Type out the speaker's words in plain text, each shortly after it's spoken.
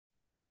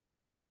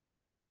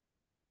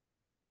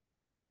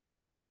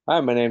Hi,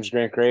 my name's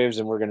Grant Graves,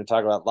 and we're going to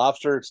talk about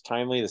lobster. It's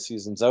timely, the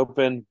season's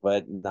open,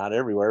 but not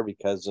everywhere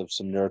because of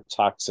some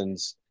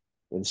neurotoxins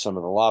in some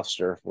of the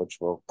lobster, which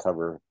we'll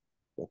cover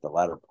at the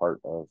latter part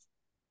of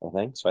the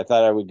thing. So I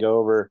thought I would go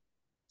over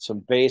some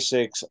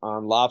basics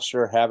on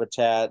lobster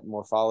habitat,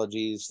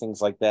 morphologies,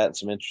 things like that, and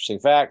some interesting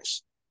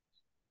facts.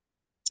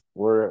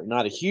 We're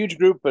not a huge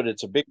group, but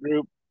it's a big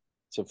group.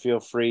 So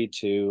feel free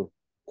to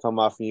come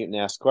off mute and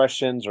ask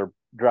questions or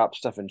drop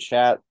stuff in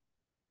chat.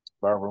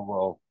 Barbara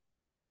will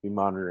be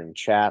monitoring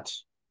chat.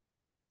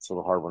 It's a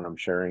little hard when I'm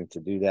sharing to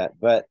do that,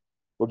 but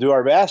we'll do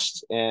our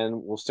best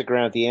and we'll stick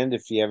around at the end.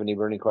 If you have any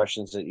burning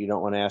questions that you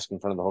don't want to ask in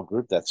front of the whole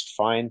group, that's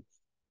fine.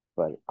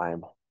 But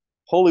I'm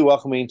wholly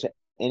welcoming to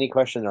any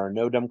question. There are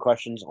no dumb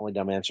questions, only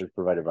dumb answers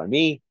provided by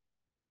me.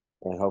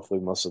 And hopefully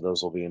most of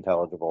those will be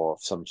intelligible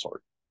of some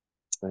sort.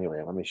 Anyway,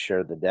 let me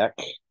share the deck.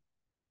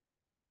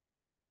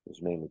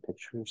 There's mainly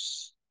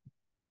pictures.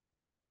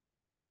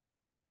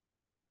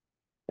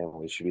 And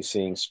we should be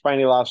seeing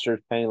spiny lobsters,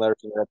 penny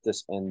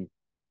letters, and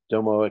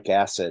domoic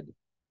acid.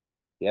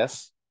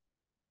 Yes?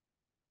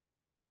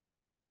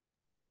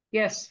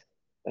 Yes.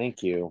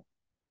 Thank you.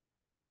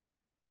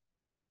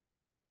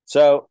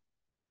 So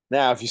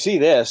now, if you see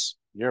this,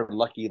 you're a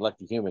lucky,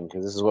 lucky human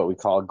because this is what we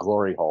call a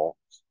glory hole.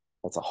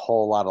 That's a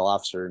whole lot of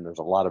lobster, and there's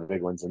a lot of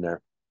big ones in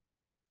there.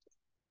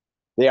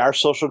 They are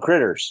social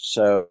critters,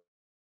 so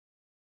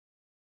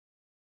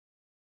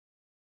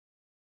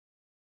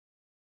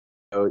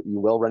you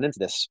will run into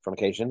this from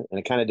occasion, and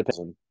it kind of depends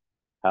on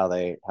how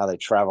they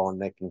travel,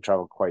 and they can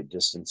travel quite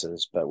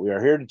distances. But we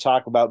are here to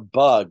talk about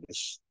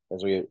bugs,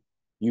 as we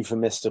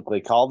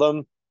euphemistically call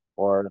them,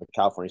 or the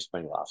California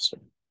spiny lobster.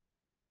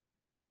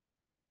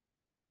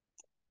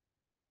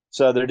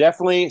 So they're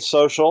definitely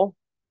social.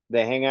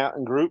 They hang out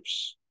in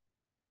groups.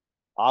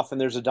 Often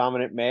there's a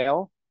dominant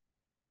male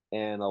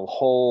and a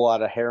whole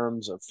lot of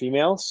harems of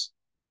females.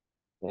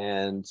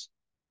 And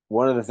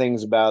one of the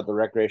things about the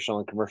recreational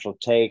and commercial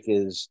take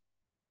is,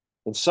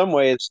 in some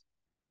ways,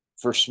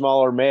 for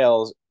smaller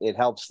males, it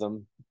helps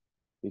them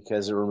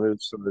because it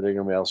removes some of the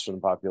bigger males from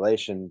the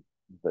population.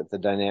 But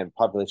the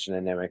population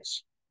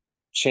dynamics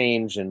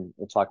change, and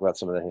we'll talk about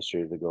some of the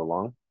history as we go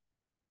along.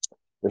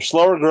 They're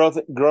slower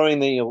growing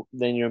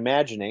than you're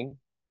imagining,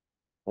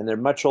 and they're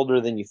much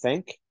older than you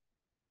think.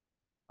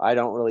 I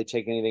don't really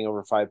take anything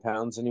over 5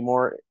 pounds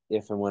anymore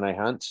if and when I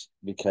hunt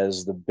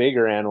because the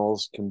bigger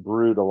animals can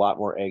brood a lot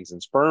more eggs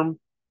and sperm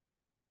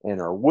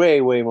and are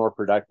way, way more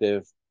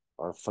productive.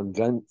 Our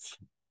fecundity,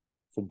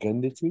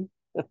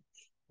 I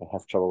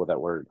have trouble with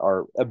that word.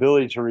 Our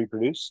ability to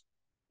reproduce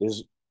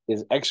is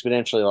is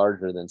exponentially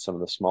larger than some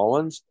of the small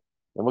ones.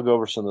 And we'll go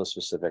over some of those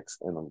specifics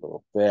in a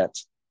little bit.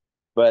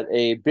 But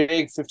a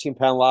big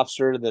 15-pound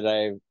lobster that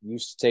I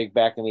used to take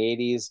back in the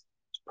 80s is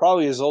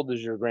probably as old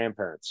as your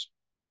grandparents.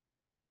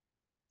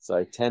 So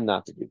I tend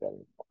not to do that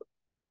anymore.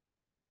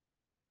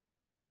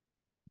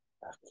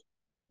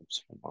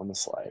 Oops, I'm on the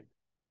slide.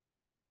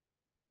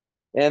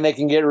 And they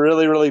can get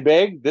really, really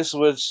big.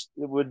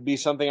 Would be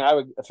something I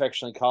would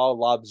affectionately call a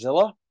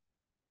lobzilla.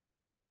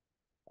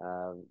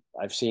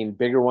 I've seen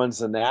bigger ones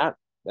than that.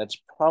 That's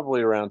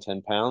probably around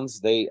 10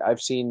 pounds. I've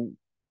seen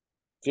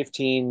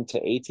 15 to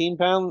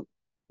 18-pound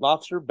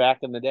lobster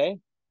back in the day.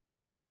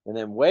 And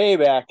then way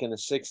back in the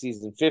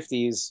 60s and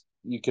 50s,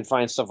 you could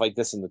find stuff like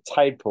this in the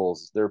tide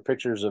pools. There are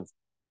pictures of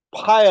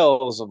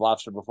piles of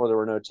lobster before there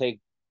were no take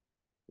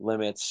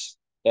limits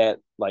at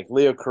like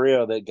Leo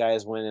Carrillo that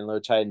guys went in low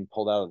tide and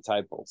pulled out of the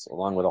tide pools,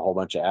 along with a whole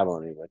bunch of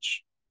abalone,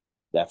 which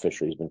that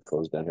fishery has been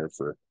closed down here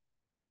for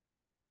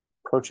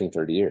approaching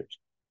 30 years.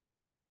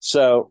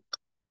 So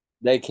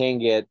they can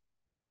get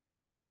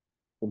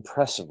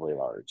impressively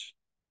large.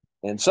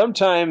 And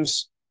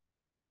sometimes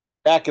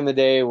back in the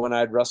day when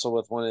I'd wrestle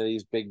with one of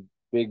these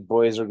big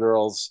boys or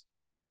girls,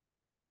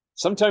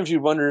 sometimes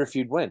you'd wonder if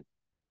you'd win.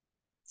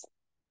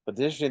 But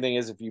the interesting thing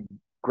is if you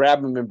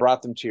grab them and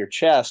brought them to your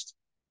chest,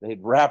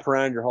 they'd wrap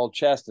around your whole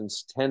chest and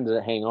tend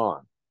to hang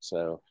on.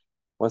 So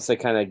once they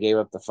kind of gave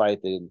up the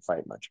fight, they didn't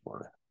fight much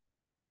more.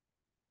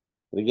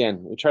 But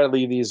again, we try to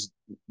leave these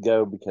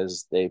go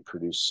because they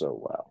produce so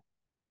well.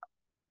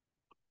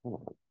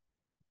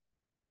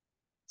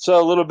 So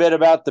a little bit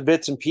about the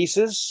bits and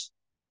pieces.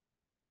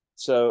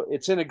 So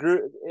it's in a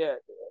group.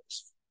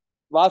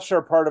 Lobster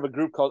are part of a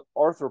group called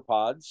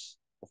arthropods,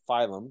 the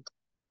phylum,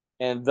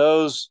 and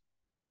those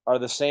are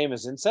the same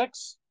as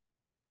insects.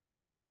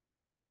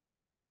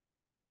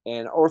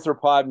 And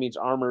arthropod means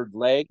armored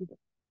leg,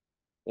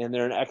 and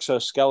they're an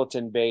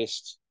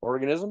exoskeleton-based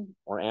organism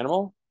or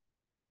animal.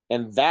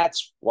 And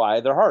that's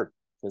why they're hard,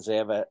 because they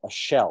have a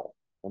shell.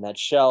 And that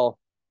shell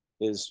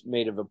is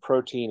made of a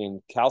protein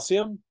and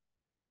calcium.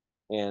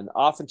 And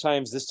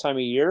oftentimes this time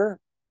of year,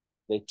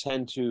 they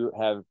tend to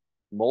have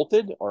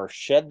molted or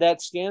shed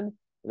that skin.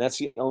 And that's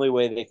the only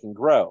way they can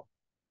grow.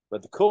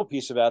 But the cool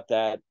piece about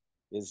that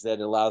is that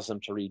it allows them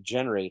to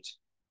regenerate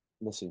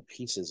missing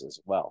pieces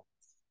as well.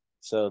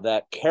 So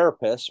that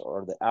carapace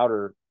or the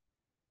outer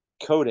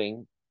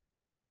coating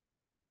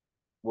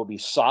will be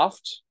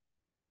soft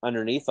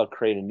underneath. They'll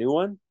create a new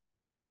one.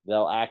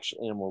 They'll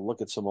actually, and we'll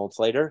look at some molds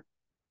later.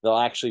 they'll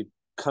actually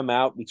come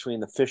out between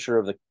the fissure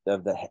of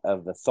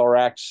the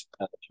thorax,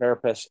 the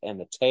carapace, and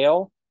the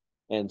tail,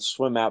 and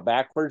swim out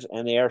backwards.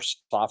 And they are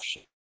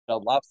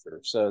soft-shelled lobster.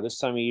 So this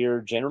time of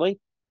year, generally,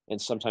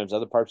 and sometimes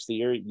other parts of the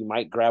year, you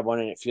might grab one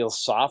and it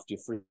feels soft. You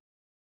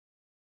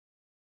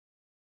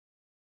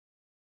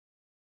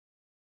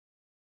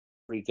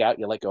freak out,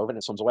 you let go of it, and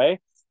it swims away.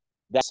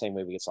 That same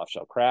way we get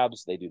soft-shelled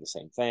crabs. They do the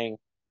same thing.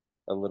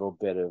 A little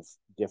bit of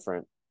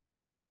different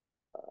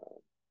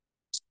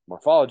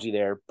morphology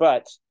there,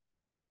 but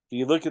if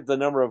you look at the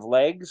number of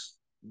legs,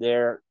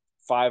 they're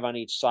 5 on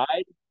each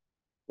side.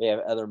 They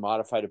have other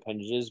modified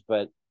appendages,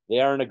 but they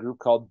are in a group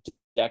called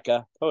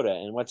Decapoda.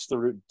 And what's the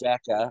root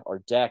deca or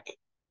dec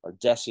or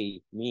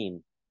deci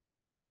mean?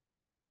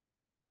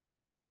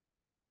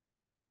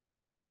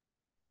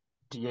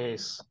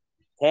 Yes.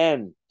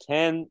 10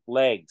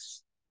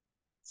 legs.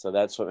 So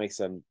that's what makes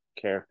them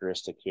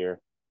characteristic here.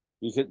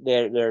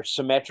 They're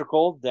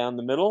symmetrical down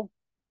the middle.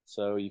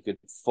 So you could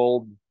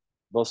fold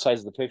both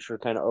sides of the picture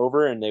kind of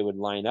over and they would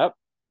line up.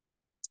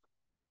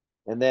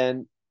 And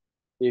then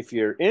if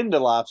you're into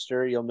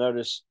lobster, you'll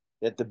notice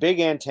that the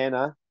big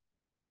antenna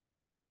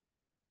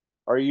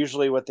are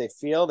usually what they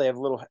feel. They have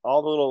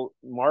all the little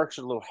marks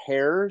or little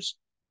hairs.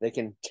 They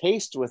can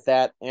taste with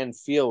that and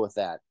feel with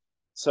that.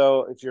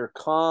 So if you're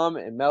calm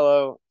and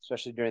mellow,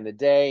 especially during the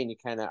day,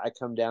 and I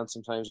come down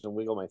sometimes and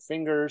wiggle my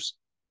fingers,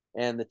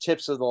 and the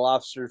tips of the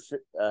lobster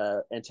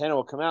antenna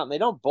will come out, and they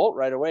don't bolt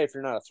right away if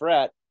you're not a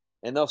threat,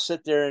 and they'll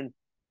sit there and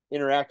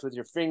interact with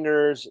your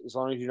fingers as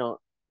long as you don't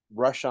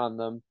rush on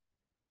them,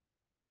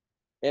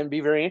 and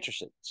be very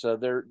interested. So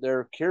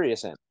they're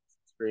curious animals.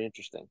 It's very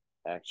interesting,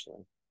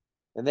 actually.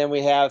 And then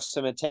we have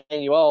some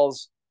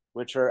attenuals,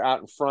 which are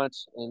out in front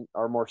and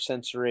are more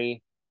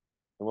sensory.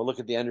 And we'll look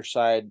at the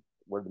underside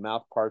where the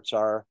mouth parts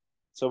are.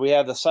 So we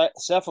have the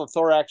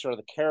cephalothorax or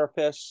the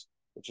carapace,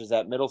 which is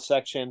that middle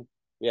section.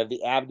 We have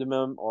the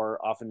abdomen, or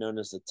often known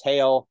as the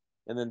tail.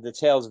 And then the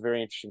tail is a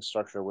very interesting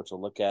structure, which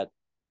we'll look at.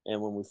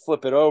 And when we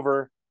flip it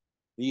over,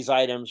 these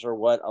items are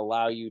what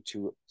allow you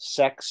to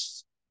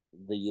sex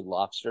the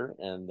lobster,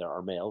 and there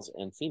are males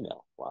and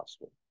female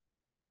lobster.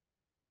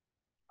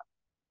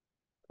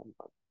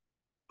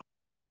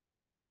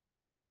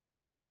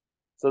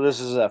 So this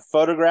is a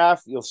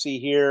photograph. You'll see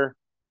here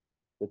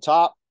the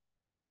top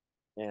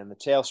and the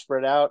tail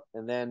spread out.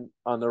 And then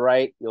on the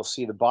right, you'll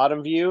see the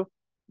bottom view.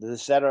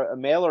 Is that a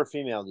male or a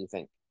female, do you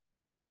think?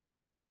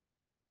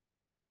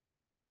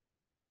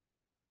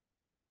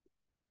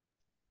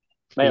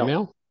 Male.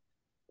 Female?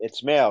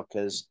 It's male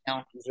because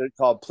these are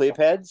called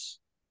plepeds,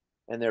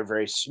 and they're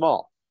very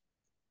small.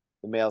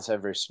 The males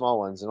have very small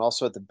ones. And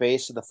also at the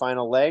base of the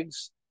final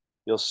legs,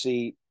 you'll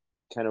see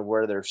kind of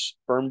where their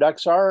sperm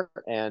ducts are,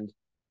 and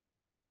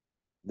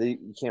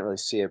you can't really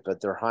see it,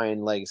 but their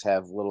hind legs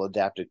have little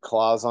adapted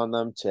claws on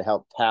them to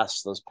help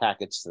pass those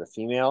packets to the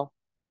female.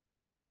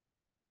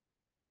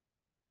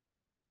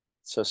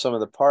 So some of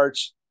the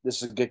parts,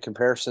 this is a good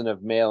comparison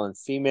of male and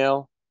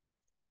female.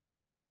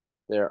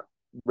 They're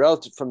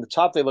relative from the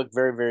top, they look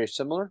very, very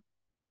similar.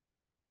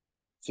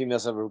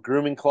 Females have a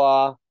grooming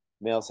claw,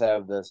 males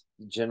have the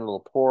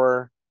genital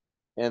pore.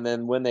 And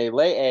then when they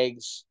lay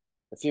eggs,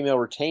 the female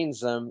retains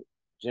them,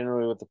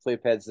 generally with the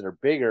plepeds that are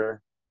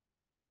bigger,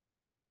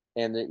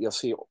 and you'll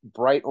see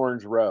bright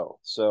orange roe.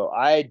 So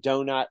I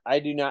do not,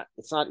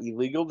 it's not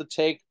illegal to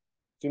take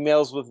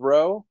females with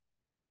roe.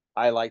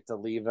 I like to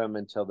leave them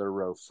until they're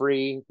roe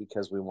free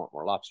because we want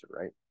more lobster,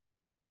 right?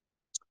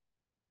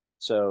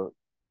 So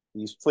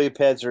these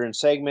plepeds are in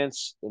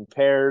segments, in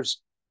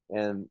pairs,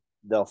 and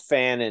they'll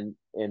fan and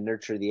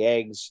nurture the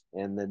eggs,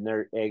 and then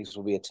their eggs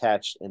will be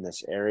attached in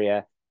this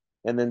area.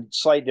 And then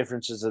slight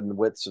differences in the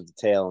widths of the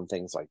tail and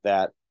things like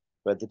that.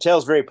 But the tail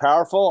is very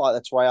powerful.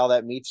 That's why all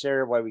that meat's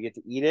there, why we get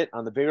to eat it.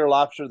 On the bigger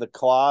lobster, the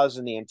claws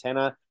and the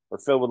antenna are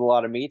filled with a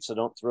lot of meat, so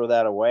don't throw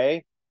that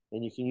away.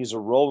 And you can use a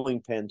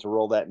rolling pin to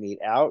roll that meat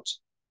out,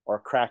 or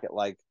crack it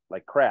like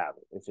crab.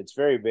 If it's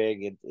very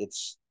big,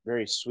 it's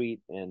very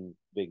sweet and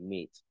big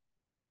meat.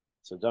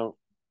 So don't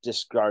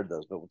discard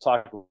those. But we'll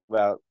talk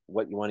about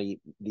what you want to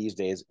eat these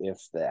days if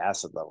the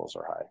acid levels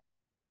are high.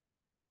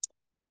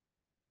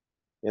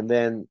 And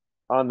then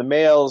on the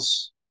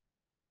males,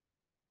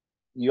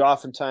 you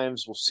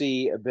oftentimes will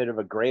see a bit of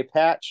a gray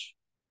patch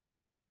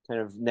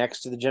kind of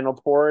next to the genital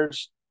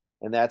pores.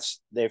 And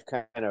they've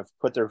kind of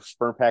put their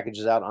sperm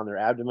packages out on their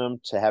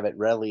abdomen to have it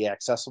readily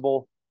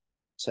accessible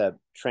to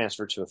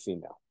transfer to a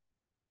female.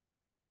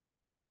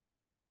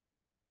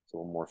 It's a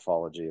little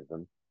morphology of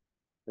them.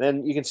 And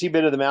then you can see a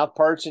bit of the mouth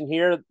parts in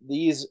here.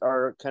 These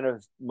are kind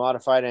of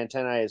modified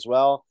antennae as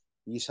well.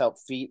 These help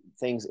feed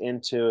things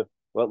into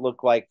what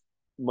look like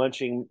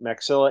munching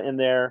maxilla in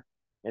there.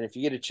 And if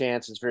you get a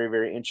chance, it's very,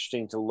 very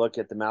interesting to look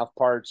at the mouth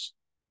parts.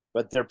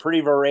 But they're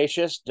pretty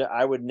voracious.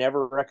 I would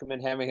never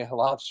recommend having a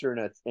lobster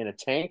in a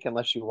tank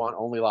unless you want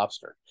only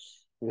lobster,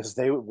 because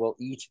they will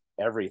eat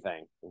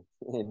everything,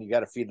 and you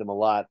got to feed them a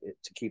lot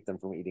to keep them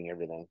from eating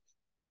everything.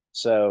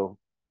 So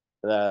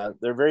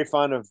they're very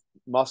fond of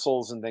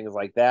mussels and things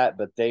like that,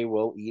 but they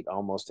will eat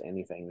almost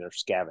anything. They're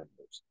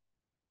scavengers.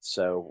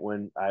 So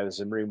when I was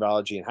in marine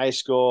biology in high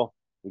school,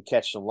 we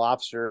catch some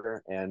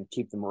lobster and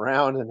keep them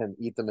around and then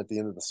eat them at the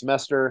end of the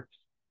semester.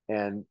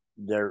 And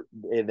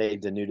they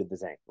denuded the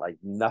tank. Like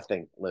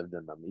nothing lived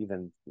in them.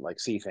 Even like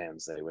sea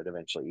fans, they would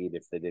eventually eat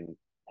if they didn't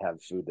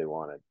have food they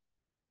wanted.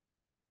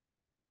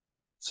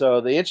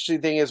 So the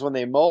interesting thing is when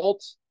they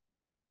molt,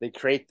 they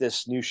create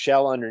this new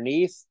shell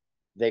underneath.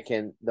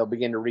 They'll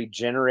begin to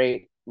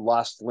regenerate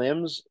lost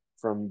limbs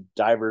from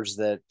divers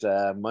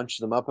that munch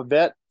them up a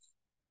bit,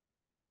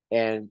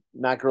 and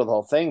not grow the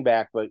whole thing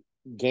back, but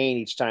gain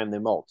each time they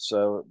molt.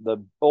 So the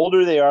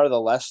older they are, the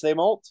less they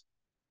molt.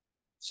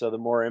 So the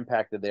more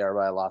impacted they are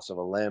by a loss of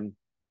a limb.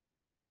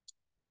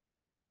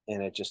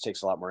 And it just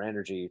takes a lot more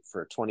energy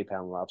for a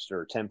 20-pound lobster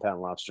or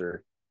 10-pound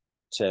lobster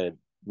to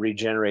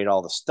regenerate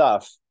all the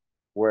stuff,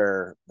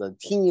 where the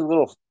teeny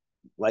little,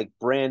 like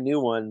brand new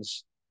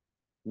ones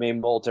may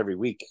molt every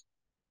week.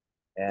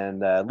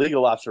 And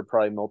legal lobster are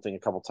probably molting a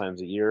couple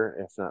times a year,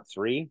 if not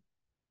three.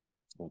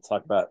 We'll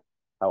talk about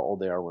how old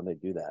they are when they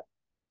do that.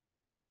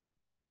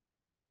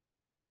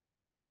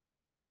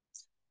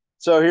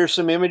 So here's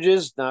some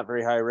images, not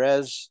very high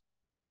res.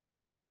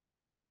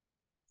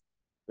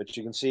 But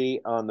you can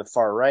see on the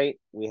far right,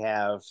 we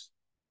have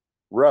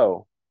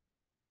Roe.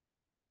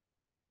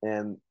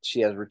 And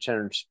she has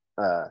returned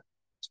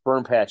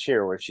sperm patch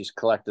here where she's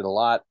collected a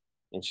lot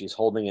and she's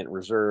holding it in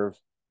reserve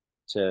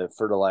to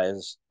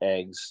fertilize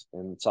eggs.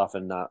 And it's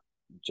often not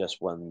just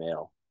one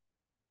male.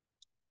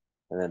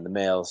 And then the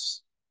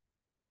males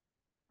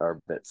are a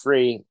bit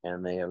free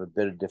and they have a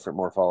bit of different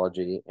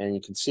morphology. And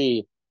you can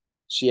see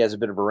she has a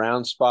bit of a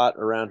round spot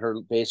around her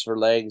base of her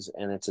legs,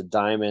 and it's a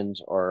diamond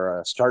or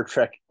a Star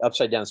Trek,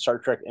 upside down Star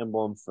Trek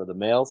emblem for the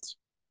males.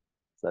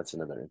 So that's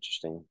another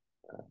interesting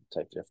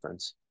type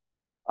difference.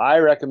 I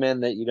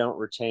recommend that you don't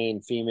retain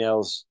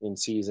females in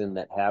season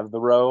that have the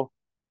roe.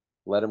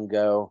 Let them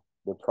go.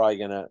 They're probably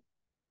going to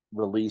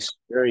release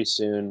very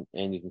soon,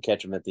 and you can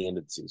catch them at the end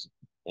of the season.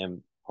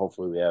 And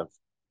hopefully we have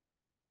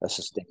a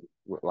sustained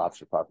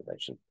lobster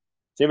population.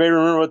 Does anybody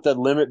remember what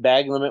the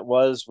bag limit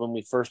was when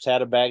we first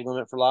had a bag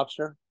limit for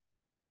lobster?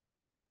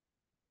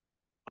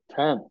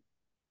 10.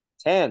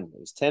 10. It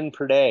was 10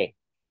 per day.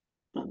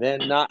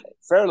 Then not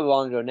fairly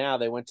long ago now,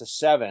 they went to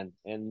 7.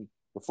 And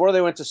before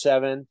they went to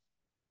 7,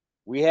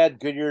 we had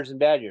good years and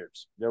bad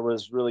years. There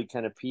was really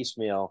kind of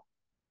piecemeal.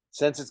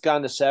 Since it's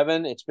gone to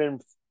 7, it's been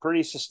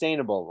pretty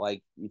sustainable.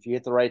 Like if you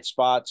hit the right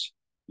spots,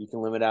 you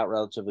can limit out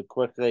relatively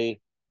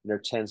quickly.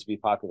 There tends to be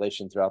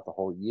population throughout the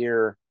whole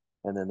year.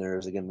 And then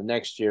there's again the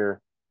next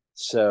year.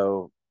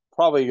 So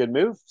probably a good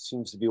move.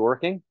 Seems to be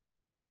working.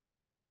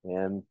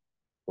 And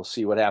we'll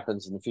see what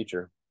happens in the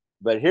future.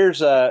 But here's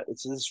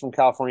this is from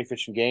California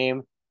Fish and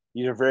Game.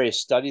 These are various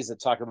studies that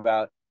talk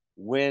about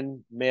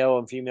when male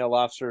and female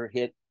lobster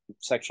hit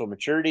sexual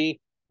maturity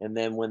and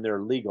then when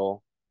they're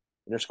legal.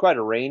 And there's quite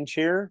a range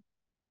here.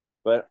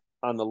 But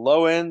on the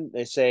low end,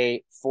 they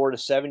say 4 to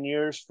 7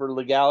 years for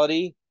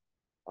legality.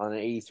 On an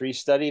 83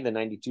 study, the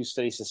 92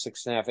 study says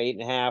 6.5,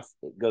 8.5.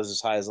 It goes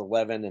as high as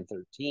 11 and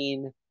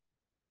 13.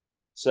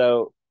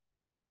 So,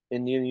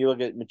 and you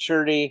look at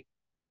maturity,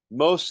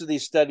 most of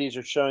these studies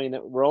are showing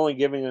that we're only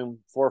giving them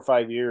 4 or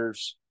 5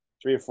 years,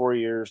 3 or 4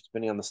 years,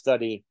 depending on the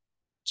study,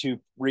 to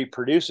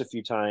reproduce a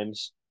few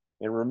times.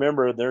 And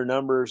remember, their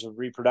numbers of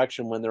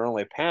reproduction when they're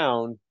only a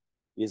pound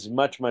is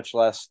much, much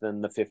less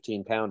than the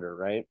 15-pounder,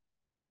 right?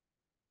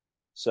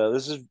 So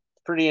this is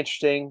pretty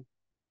interesting.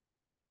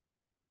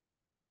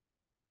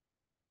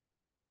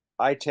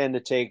 I tend to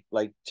take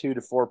like 2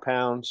 to 4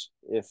 pounds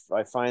if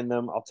I find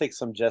them. I'll take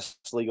some just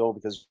legal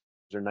because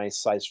they're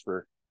nice size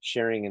for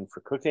sharing and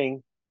for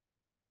cooking.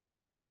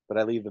 But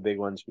I leave the big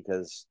ones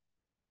because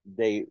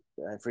I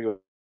forget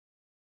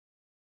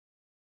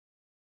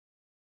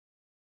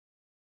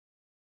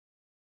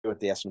what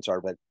the estimates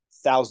are, but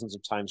thousands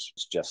of times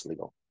it's just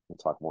legal. We'll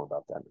talk more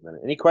about that in a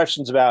minute. Any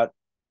questions about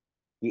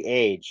the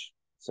age?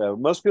 So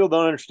most people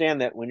don't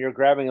understand that when you're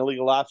grabbing a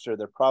legal lobster,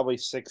 they're probably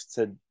 6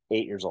 to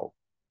 8 years old.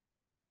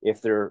 If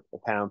they're a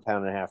pound,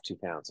 pound and a half, 2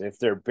 pounds. If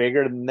they're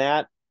bigger than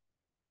that,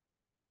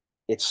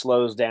 it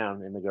slows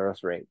down in the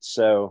growth rate.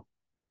 So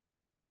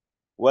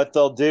what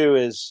they'll do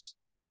is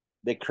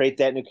they create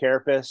that new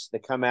carapace, they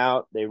come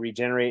out, they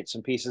regenerate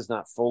some pieces,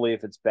 not fully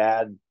if it's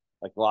bad,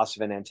 like loss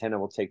of an antenna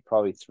will take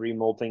probably 3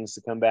 moltings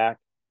to come back.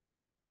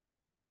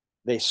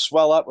 They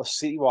swell up with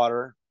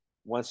seawater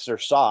once they're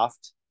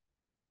soft.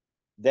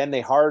 Then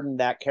they harden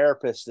that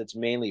carapace that's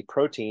mainly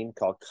protein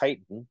called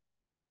chitin,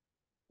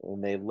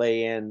 and they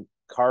lay in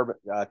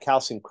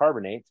calcium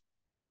carbonate.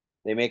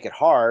 They make it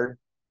hard.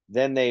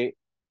 Then they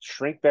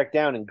shrink back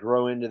down and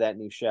grow into that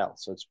new shell.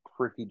 So it's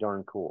pretty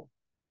darn cool.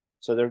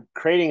 So they're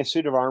creating a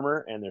suit of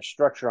armor, and their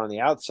structure on the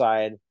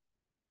outside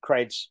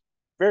creates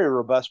very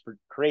robust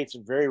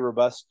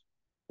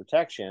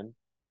protection.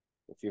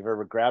 If you've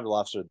ever grabbed a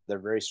lobster, they're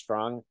very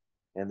strong,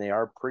 and they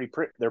are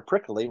they're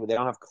prickly. They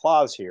don't have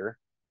claws here,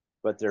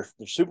 but they're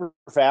super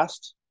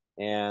fast,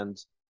 and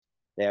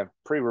they have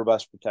pretty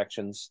robust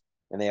protections,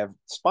 and they have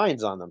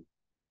spines on them.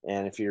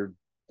 And if you're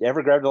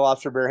ever grabbed a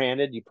lobster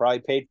barehanded, you probably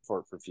paid for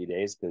it for a few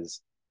days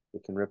because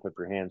It can rip up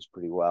your hands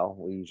pretty well.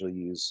 We usually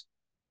use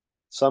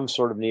some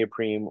sort of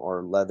neoprene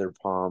or leather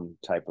palm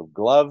type of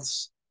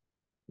gloves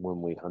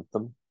when we hunt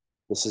them.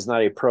 This is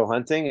not a pro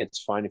hunting.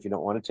 It's fine if you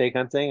don't want to take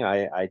hunting.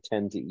 I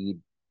tend to eat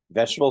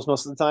vegetables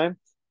most of the time,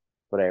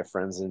 but I have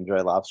friends that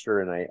enjoy lobster,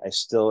 and I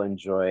still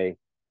enjoy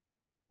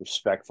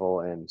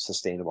respectful and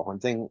sustainable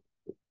hunting.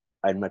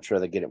 I'd much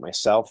rather get it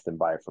myself than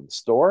buy it from the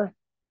store.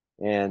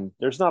 And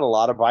there's not a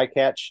lot of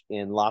bycatch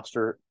in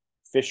lobster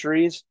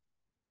fisheries,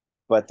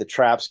 but the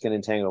traps can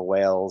entangle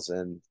whales,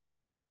 and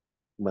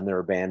when they're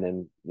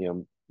abandoned,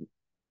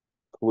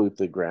 pollute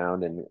the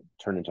ground and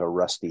turn into a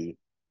rusty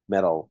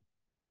metal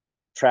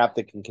trap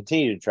that can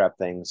continue to trap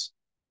things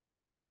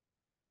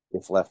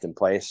if left in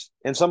place.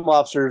 And some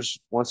lobsters,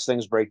 once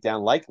things break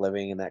down, like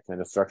living in that kind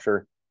of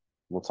structure.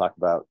 We'll talk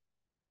about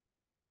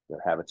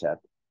their habitat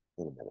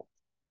in a minute.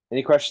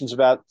 Any questions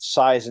about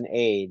size and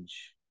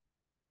age?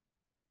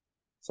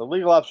 So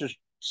legal lobsters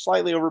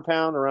slightly over a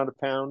pound, around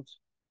a pound.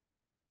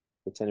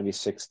 They tend to be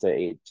 6 to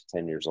 8 to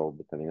 10 years old,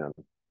 depending on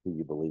who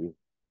you believe.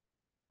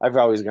 I've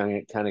always gone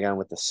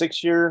with the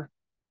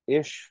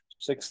 6-year-ish,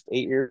 6 to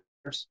 8 years.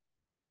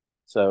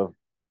 So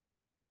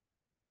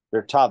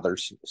they're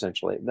toddlers,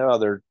 essentially. No,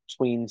 they're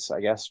tweens, I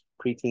guess,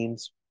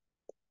 preteens.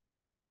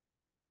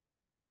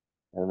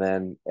 And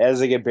then as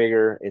they get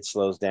bigger, it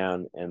slows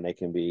down and they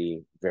can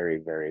be very,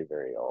 very,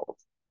 very old.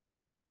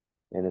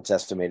 And it's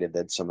estimated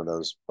that some of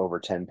those over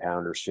 10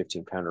 pounders,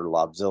 15 pounder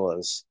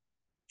lobzillas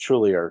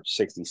truly are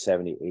 60,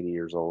 70, 80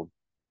 years old.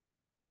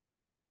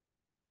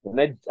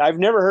 And I've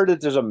never heard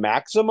that there's a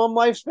maximum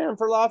lifespan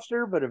for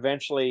lobster, but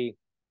eventually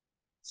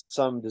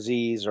some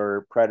disease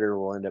or predator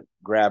will end up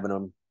grabbing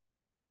them.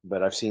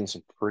 But I've seen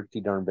some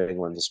pretty darn big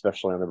ones,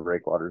 especially on the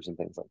breakwaters and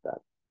things like that.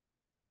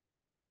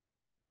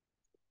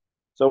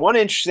 So one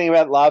interesting thing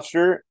about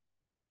lobster,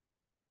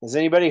 has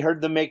anybody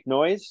heard them make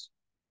noise?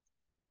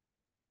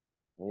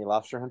 Any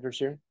lobster hunters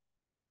here?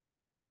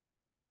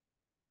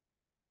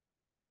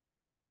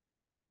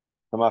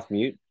 Come off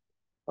mute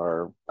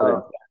or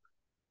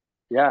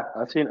Yeah,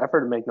 I've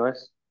heard it make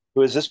noise.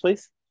 Who is this,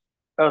 please?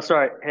 Oh,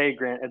 sorry. Hey,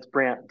 Grant, it's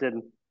Brant.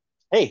 Didn't.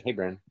 Hey,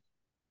 Brandon.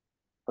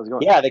 How's it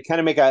going? Yeah, they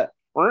kind of make a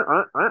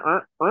Yeah.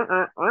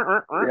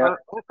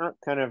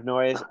 kind of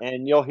noise,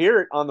 and you'll hear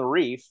it on the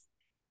reef.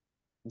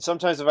 And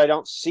sometimes if I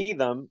don't see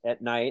them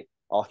at night,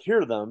 I'll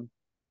hear them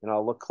and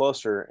I'll look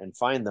closer and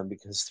find them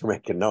because they're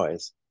making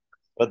noise.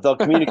 But they'll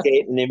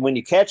communicate, and then when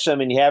you catch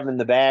them and you have them in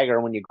the bag or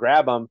when you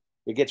grab them,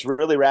 it gets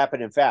really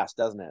rapid and fast,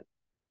 doesn't it?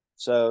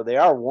 So they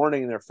are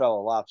warning their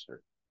fellow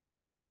lobster.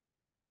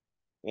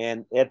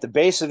 And at the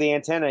base of the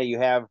antenna, you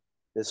have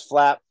this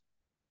flap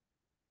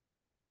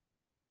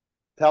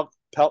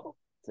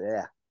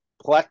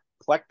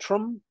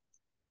plectrum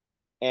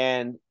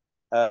and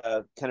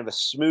kind of a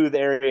smooth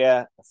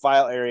area, a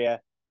file area,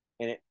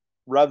 and it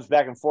rubs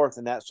back and forth,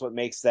 and that's what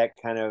makes that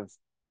kind of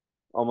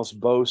almost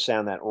bow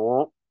sound, that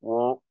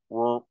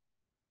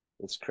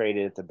it's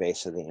created at the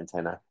base of the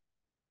antenna.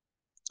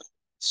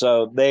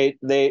 So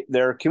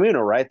they're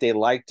communal, right? They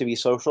like to be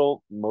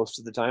social most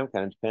of the time,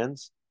 kind of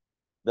depends.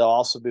 They'll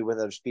also be with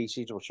other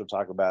species, which we'll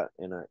talk about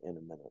in a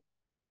minute.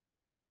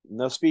 And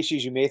those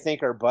species you may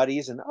think are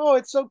buddies, and oh,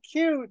 it's so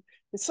cute.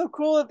 It's so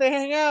cool that they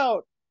hang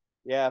out.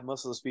 Yeah,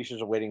 most of the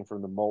species are waiting for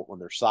them to molt when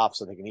they're soft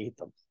so they can eat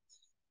them.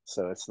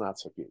 So it's not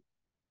so cute.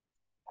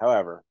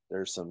 However,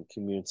 there's some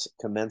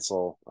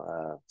commensal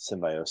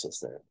symbiosis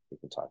there we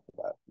can talk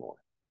about more.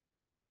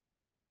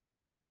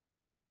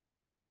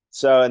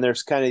 So, and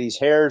there's kind of these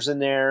hairs in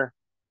there.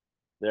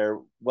 They're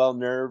well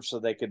nerved, so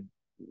they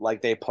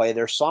play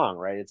their song,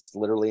 right? It's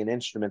literally an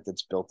instrument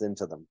that's built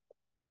into them.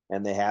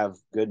 And they have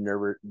good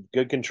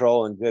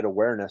control and good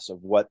awareness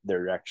of what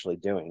they're actually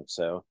doing.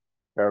 So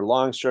there are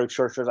long strokes,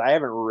 short strokes. I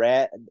haven't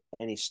read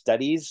any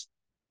studies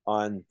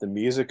on the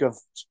music of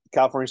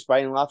California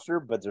Spiny Lobster,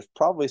 but there's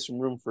probably some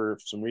room for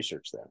some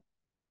research there.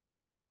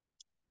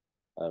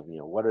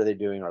 What are they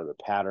doing? Are there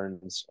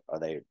patterns? Are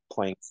they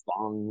playing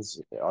songs?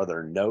 Are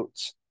there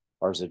notes?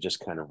 Or is it just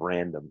kind of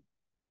random?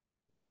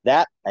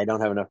 That I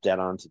don't have enough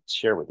data on to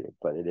share with you,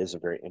 but it is a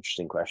very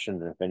interesting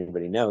question. And if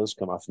anybody knows,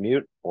 come off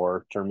mute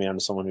or turn me on to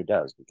someone who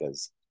does,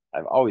 because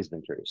I've always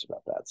been curious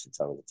about that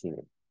since I was a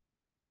teenager.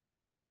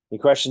 Any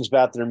questions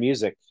about their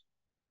music?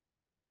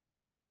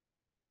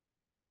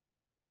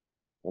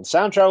 And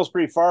sound travels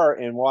pretty far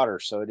in water.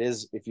 So it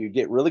is, if you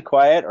get really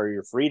quiet or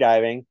you're free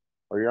diving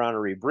or you're on a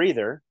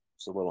rebreather,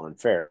 it's a little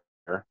unfair,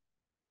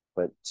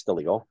 but still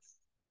legal.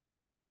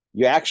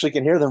 You actually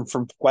can hear them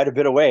from quite a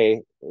bit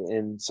away.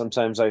 And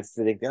sometimes I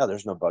think, oh,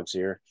 there's no bugs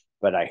here.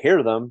 But I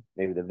hear them.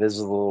 Maybe the vis is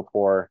a little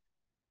poor.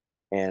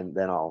 And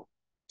then I'll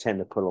tend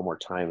to put a little more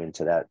time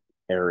into that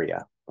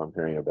area. I'm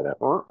hearing a bit of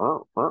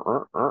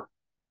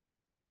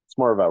it's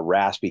more of a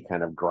raspy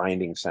kind of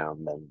grinding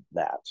sound than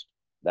that.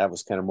 That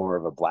was kind of more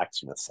of a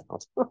blacksmith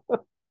sound.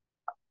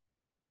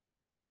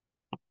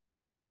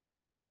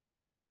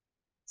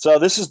 So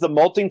this is the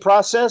molting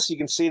process. You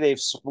can see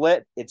it's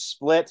split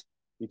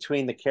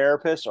between the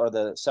carapace or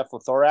the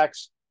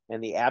cephalothorax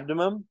and the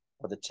abdomen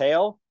or the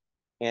tail.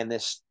 And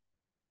this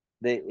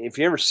if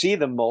you ever see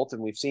them molt,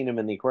 and we've seen them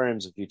in the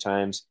aquariums a few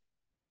times,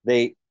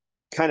 they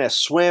kind of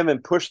swim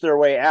and push their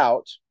way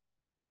out,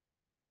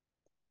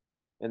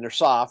 and they're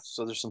soft,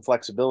 so there's some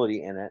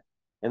flexibility in it.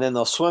 And then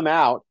they'll swim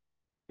out,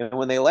 and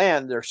when they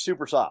land, they're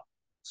super soft.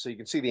 So you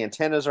can see the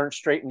antennas aren't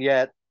straightened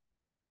yet.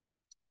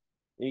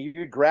 You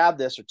could grab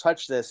this or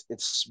touch this,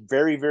 it's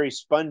very, very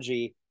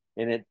spongy,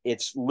 and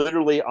it's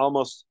literally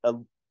almost a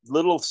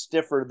little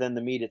stiffer than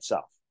the meat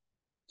itself.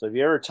 So if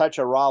you ever touch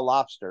a raw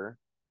lobster,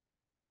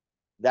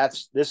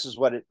 this is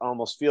what it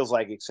almost feels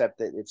like, except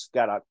that it's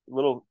got a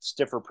little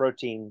stiffer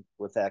protein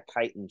with that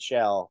chitin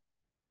shell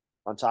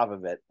on top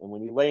of it. And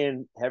when you lay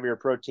in heavier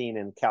protein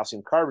and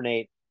calcium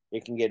carbonate,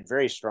 it can get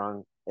very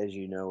strong, as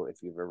you know, if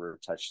you've ever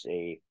touched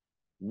a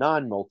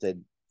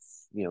non-molted,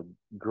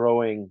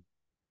 growing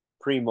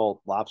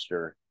pre-molt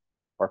lobster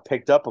or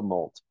picked up a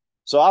molt.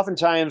 So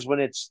oftentimes when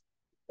it's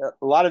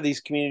a lot of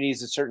these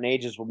communities at certain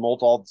ages will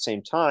molt all at the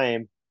same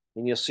time,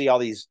 and you'll see all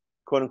these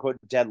quote unquote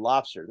dead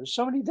lobster. There's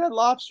so many dead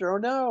lobster. Oh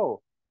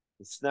no,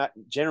 it's not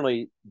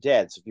generally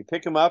dead. So if you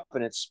pick them up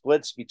and it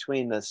splits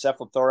between the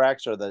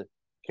cephalothorax or the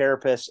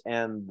carapace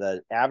and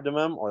the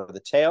abdomen or the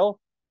tail,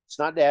 it's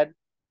not dead.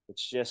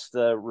 It's just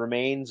the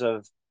remains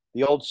of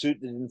the old suit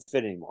that didn't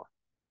fit anymore.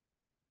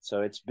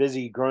 So it's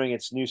busy growing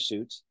its new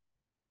suits.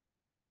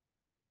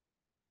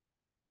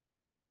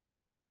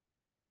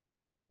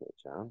 Okay,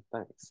 John,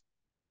 thanks.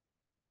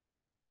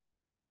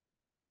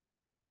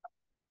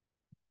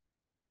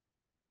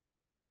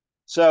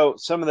 So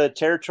some of the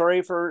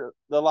territory for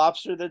the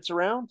lobster that's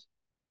around,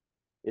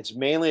 it's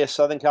mainly a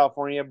Southern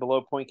California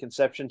below Point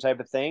Conception type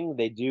of thing.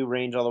 They do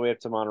range all the way up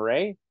to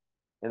Monterey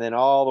and then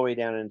all the way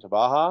down into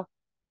Baja.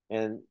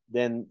 And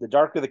then the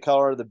darker the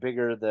color, the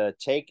bigger the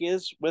take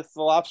is with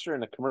the lobster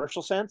in a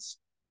commercial sense.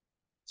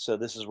 So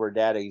this is where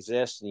data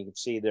exists. And you can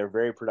see they're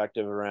very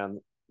productive around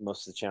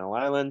most of the Channel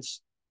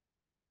Islands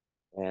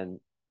and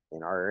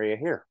in our area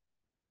here.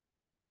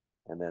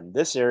 And then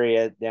this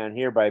area down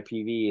here by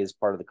PV is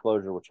part of the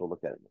closure, which we'll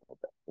look at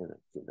in a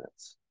few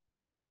minutes.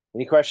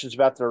 Any questions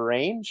about the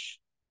range?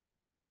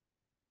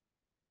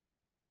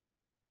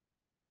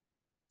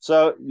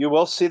 So you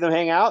will see them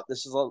hang out.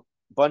 This is a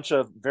bunch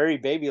of very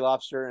baby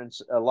lobster and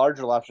a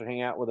larger lobster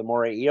hang out with a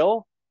moray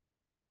eel.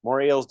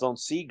 Moray eels don't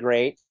see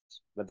great,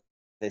 but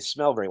they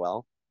smell very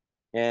well.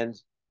 And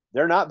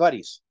they're not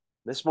buddies.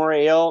 This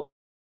moray eel,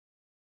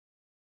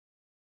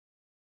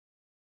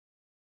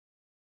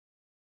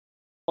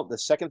 the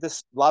second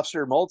this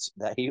lobster molts,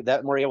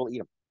 that moray eel will eat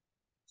them.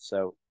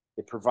 So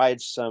it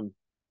provides some,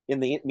 in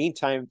the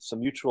meantime, some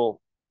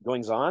mutual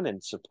goings on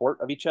and support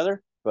of each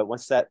other. But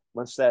once that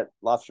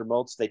lobster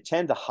molts, they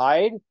tend to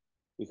hide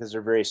because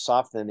they're very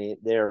soft and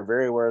they are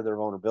very aware of their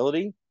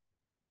vulnerability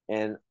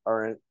and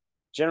are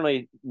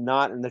generally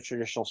not in the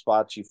traditional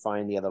spots you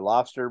find the other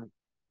lobster,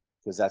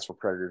 because that's where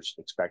predators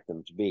expect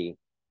them to be.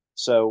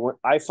 So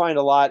I find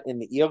a lot in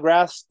the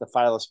eelgrass, the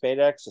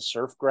Phyllospadax, the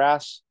surf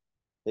grass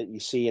that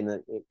you see in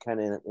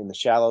the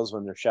shallows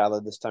when they're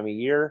shallow this time of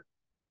year.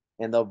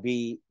 And they'll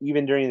be,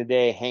 even during the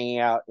day, hanging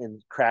out in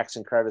cracks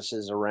and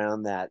crevices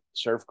around that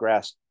surf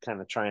grass,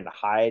 kind of trying to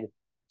hide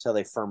until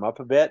they firm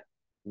up a bit,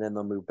 and then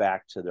they'll move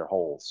back to their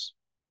holes.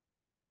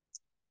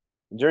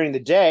 And during the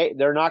day,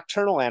 they're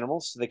nocturnal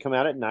animals, so they come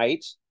out at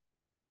night.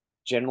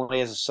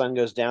 Generally, as the sun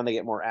goes down, they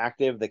get more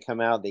active. They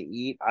come out, they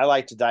eat. I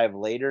like to dive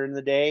later in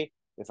the day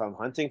if I'm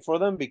hunting for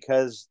them,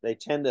 because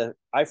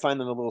I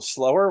find them a little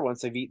slower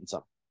once they've eaten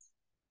something.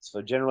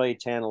 So generally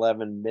 10,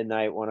 11,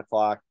 midnight, 1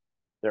 o'clock,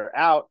 they're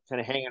out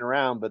kind of hanging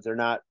around, but they're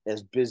not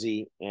as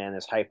busy and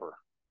as hyper.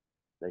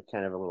 They're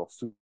kind of a little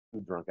food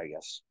drunk, I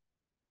guess.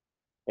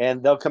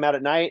 And they'll come out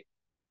at night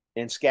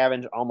and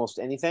scavenge almost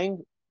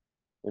anything,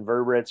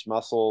 invertebrates,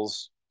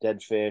 mussels,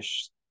 dead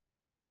fish,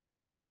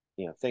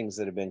 things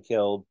that have been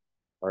killed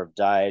or have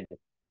died.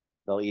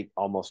 They'll eat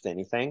almost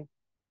anything.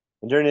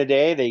 And during the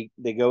day,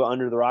 they go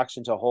under the rocks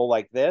into a hole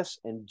like this.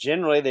 And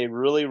generally, they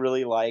really,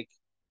 really like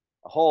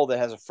a hole that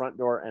has a front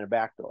door and a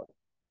back door.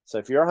 So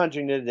if you're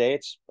hunting today,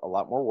 it's a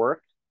lot more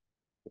work.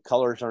 The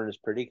colors aren't as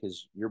pretty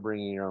because you're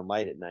bringing your own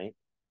light at night.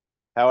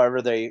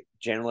 However, they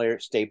generally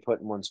stay put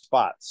in one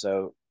spot.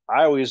 So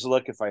I always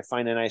look, if I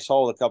find a nice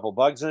hole with a couple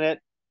bugs in it,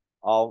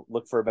 I'll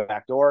look for a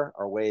back door,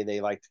 or way they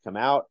like to come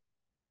out,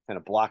 kind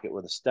of block it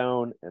with a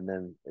stone, and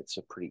then it's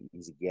a pretty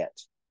easy get.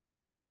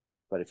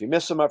 But if you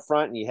miss them up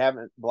front and you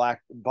haven't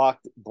blocked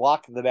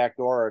the back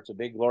door, or it's a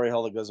big glory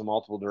hole that goes in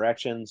multiple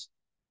directions,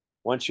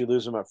 once you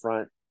lose them up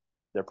front,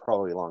 they're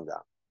probably long gone,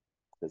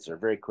 because they're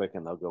very quick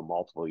and they'll go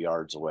multiple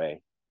yards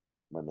away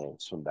when they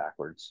swim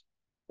backwards.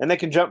 And they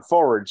can jump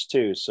forwards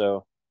too.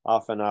 So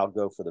often I'll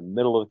go for the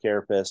middle of the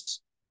carapace,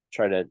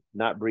 try to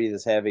not breathe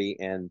as heavy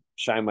and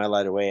shine my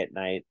light away at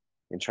night,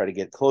 and try to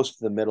get close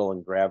to the middle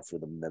and grab for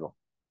the middle.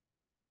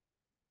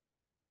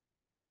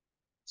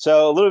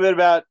 So a little bit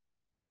about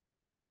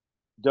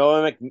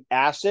Domoic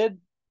Acid.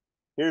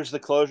 Here's the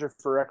closure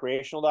for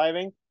recreational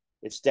diving.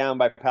 It's down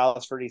by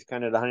Palos Verdes,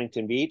 kind of the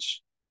Huntington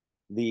Beach.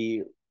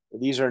 These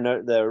are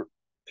the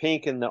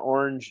pink and the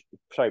orange,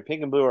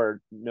 pink and blue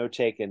are no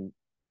take and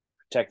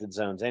protected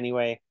zones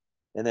anyway.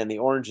 And then the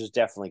orange is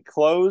definitely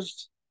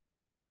closed.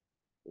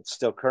 It's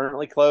still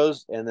currently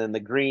closed. And then the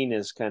green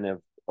is kind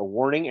of a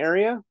warning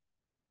area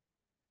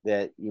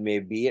that you may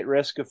be at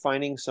risk of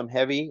finding some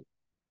heavy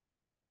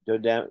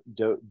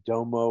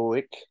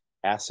domoic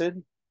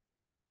acid.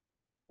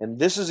 And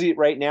this is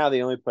right now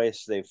the only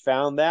place they've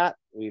found that.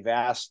 We've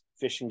asked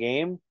Fish and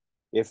Game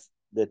if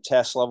the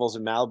test levels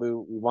in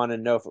Malibu, we want to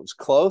know if it was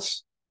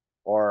close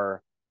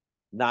or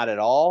not at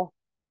all.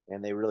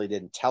 And they really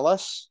didn't tell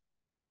us.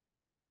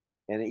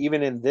 And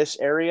even in this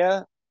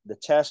area, the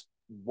test,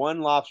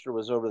 one lobster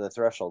was over the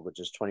threshold, which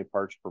is 20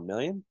 parts per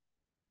million.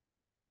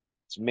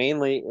 It's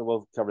mainly,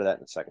 we'll cover that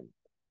in a second,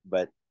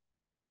 but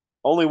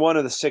only one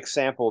of the 6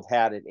 sampled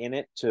had it in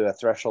it to a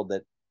threshold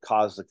that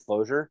caused the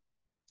closure.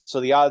 So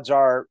the odds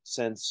are,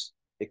 since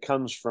it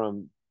comes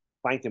from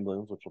plankton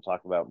blooms, which we'll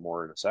talk about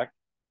more in a sec,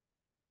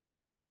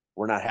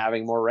 we're not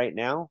having more right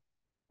now,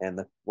 and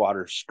the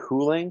water's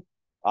cooling.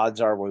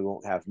 Odds are we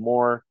won't have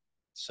more.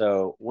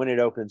 So when it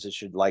opens, it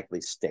should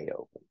likely stay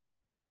open.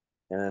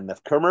 And then the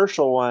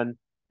commercial one,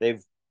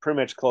 they've pretty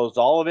much closed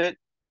all of it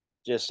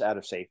just out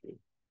of safety.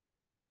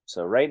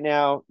 So right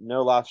now,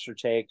 no lobster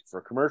take for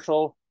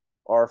commercial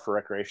or for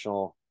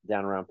recreational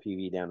down around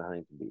PV down to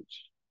Huntington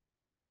Beach.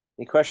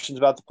 Any questions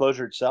about the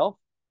closure itself?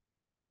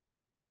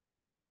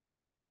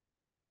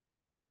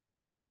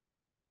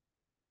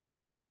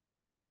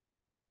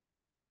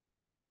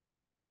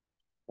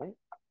 Okay.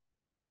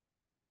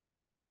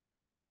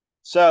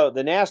 So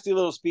the nasty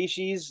little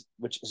species,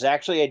 which is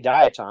actually a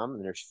diatom,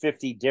 and there's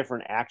 50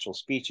 different actual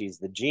species.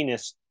 The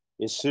genus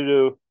is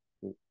Pseudo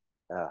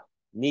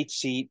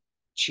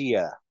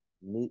Nietzschea.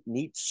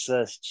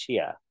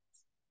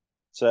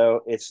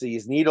 So it's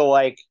these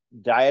needle-like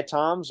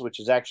diatoms, which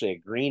is actually a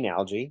green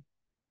algae.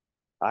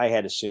 I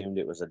had assumed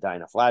it was a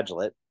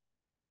dinoflagellate,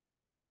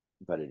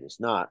 but it is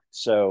not.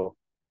 So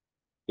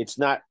it's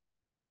not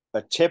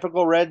a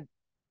typical red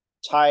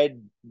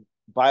tide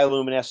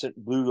bioluminescent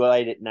blue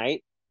light at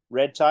night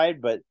red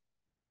tide, but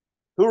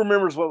who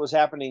remembers what was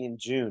happening in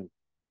June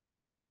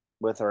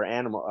with our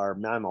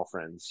mammal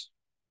friends?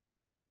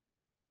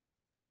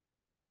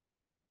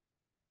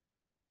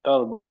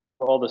 Oh,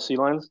 all the sea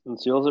lions and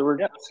seals that were.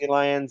 Yeah, sea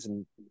lions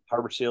and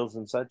harbor seals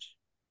and such.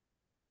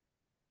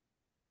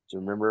 Do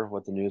you remember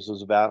what the news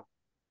was about?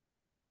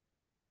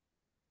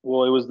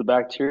 Well, it was the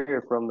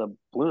bacteria from the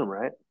bloom,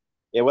 right?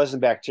 It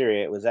wasn't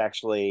bacteria. It was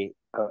actually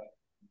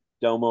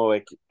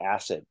domoic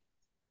acid.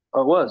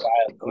 Oh, it was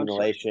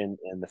Bioaccumulation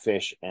in the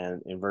fish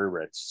and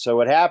invertebrates. So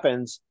what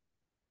happens,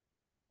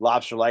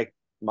 lobster like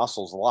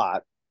mussels a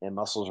lot, and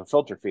mussels are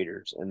filter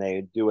feeders, and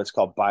they do what's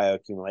called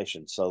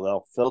bioaccumulation. So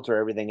they'll filter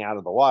everything out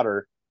of the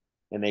water,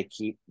 and they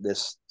keep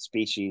this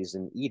species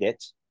and eat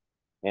it.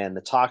 And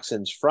the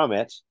toxins from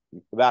it,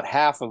 about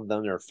half of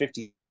them, there are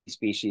 50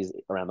 species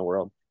around the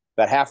world,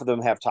 about half of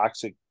them have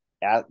toxic,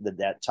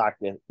 that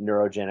toxic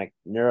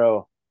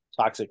neurotoxic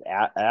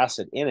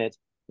acid in it,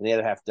 and the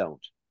other half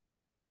don't.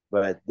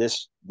 But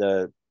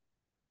the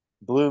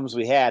blooms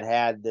we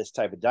had this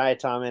type of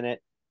diatom in it.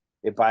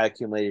 It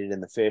bioaccumulated in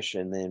the fish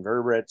and the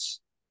invertebrates,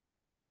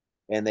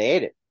 and they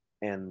ate it.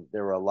 And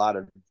there were a lot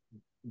of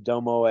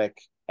domoic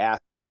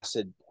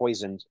acid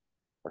poisoned,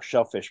 or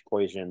shellfish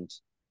poisoned,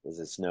 as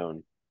it's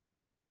known,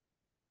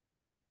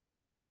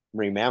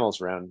 marine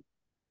mammals around.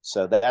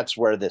 So that's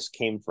where this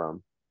came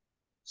from.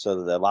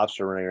 So the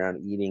lobster running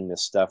around eating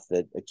this stuff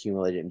that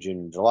accumulated in June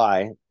and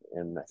July,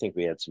 and I think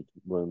we had some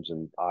blooms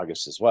in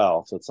August as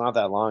well. So it's not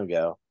that long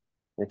ago.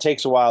 And it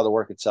takes a while to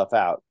work itself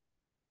out.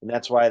 And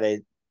that's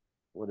why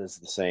what is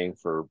the saying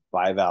for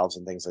bivalves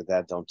and things like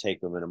that? Don't take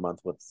them in a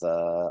month with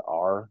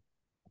R,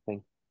 I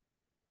think.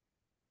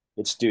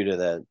 It's due to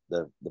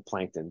the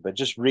plankton. But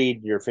just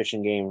read your Fish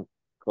and Game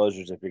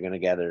closures if you're going to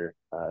gather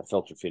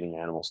filter feeding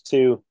animals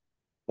too.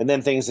 And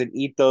then things that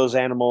eat those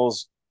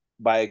animals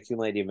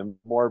bioaccumulate even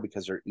more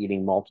because they're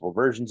eating multiple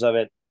versions of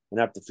it. And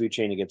up the food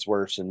chain, it gets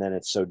worse. And then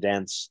it's so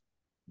dense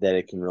that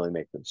it can really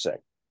make them sick.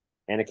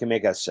 And it can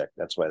make us sick.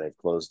 That's why they've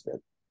closed it.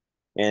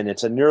 And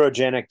it's a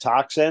neurogenic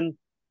toxin,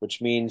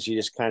 which means you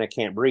just kind of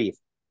can't breathe.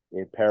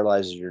 It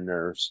paralyzes your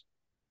nerves.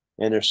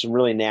 And there's some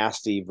really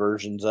nasty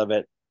versions of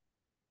it.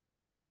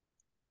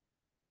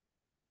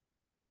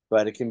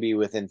 But it can be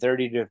within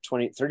 30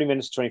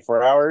 minutes,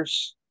 24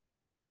 hours.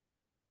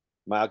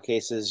 Mild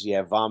cases, you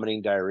have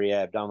vomiting,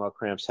 diarrhea, abdominal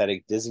cramps,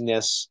 headache,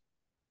 dizziness.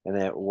 And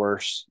then at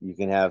worst, you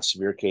can have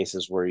severe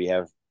cases where you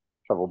have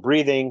trouble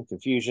breathing,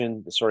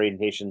 confusion,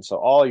 disorientation. So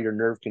all your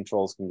nerve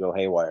controls can go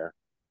haywire.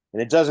 And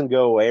it doesn't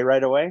go away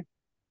right away.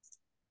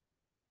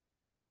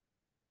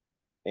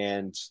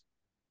 And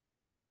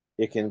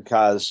it can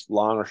cause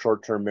long or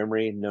short-term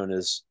memory, known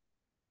as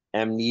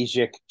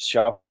amnesic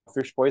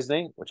shellfish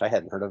poisoning, which I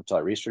hadn't heard of until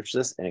I researched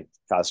this, and it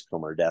caused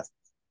coma or death,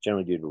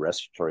 generally due to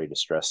respiratory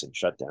distress and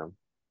shutdown.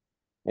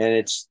 And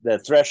it's the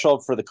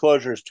threshold for the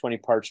closure is 20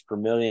 parts per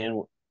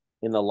million.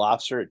 In the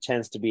lobster, it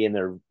tends to be in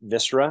their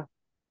viscera.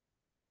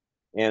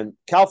 And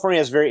California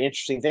has a very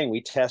interesting thing.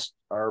 We test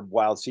our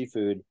wild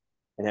seafood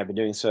and have been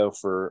doing so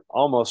for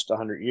almost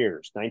 100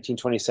 years.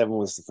 1927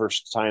 was the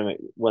first time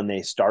when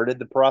they started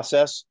the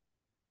process.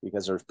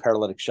 because there's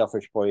paralytic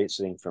shellfish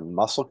poisoning from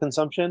mussel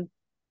consumption.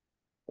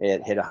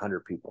 It hit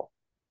 100 people.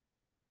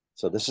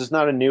 So this is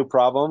not a new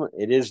problem.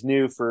 It is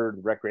new for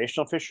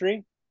recreational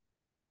fishery,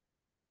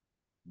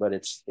 but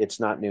it's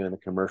not new in the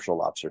commercial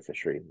lobster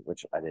fishery,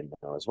 which I didn't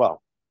know as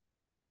well.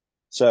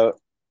 So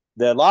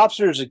the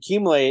lobsters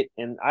accumulate,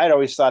 and I'd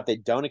always thought they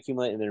don't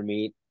accumulate in their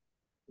meat.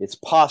 It's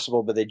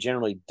possible, but they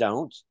generally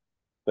don't.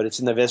 But it's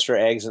in the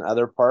viscera, eggs, and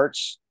other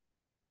parts.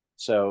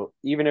 So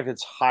even if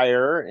it's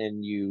higher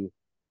and you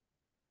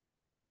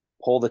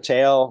pull the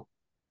tail,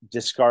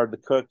 discard the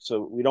cook.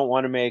 So we don't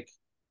want to make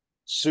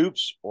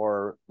soups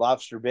or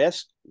lobster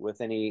bisque with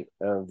any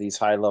of these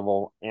high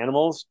level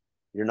animals.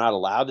 You're not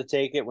allowed to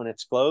take it when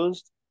it's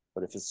closed.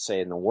 But if it's,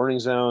 say, in the warning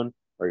zone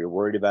or you're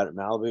worried about it in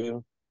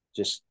Malibu,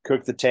 just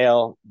cook the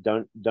tail.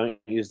 Don't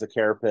use the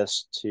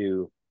carapace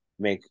to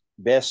make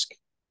bisque,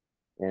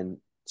 and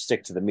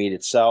stick to the meat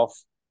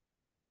itself.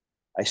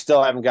 I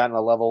still haven't gotten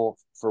a level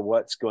for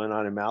what's going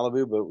on in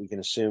Malibu, but we can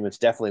assume it's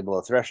definitely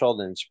below threshold,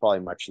 and it's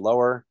probably much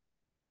lower,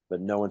 but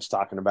no one's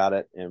talking about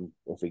it. And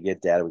if we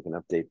get data, we can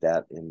update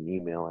that in an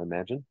email, I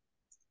imagine.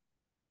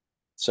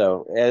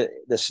 So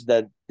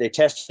they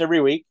test every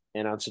week,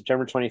 and on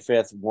September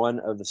 25th, one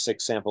of the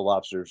 6 sample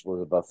lobsters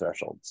was above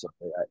threshold. So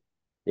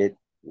it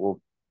will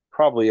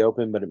probably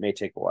open, but it may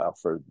take a while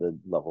for the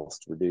levels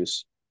to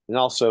reduce. And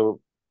also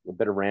a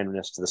bit of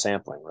randomness to the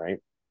sampling, right?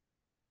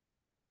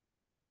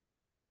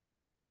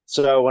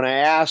 So when I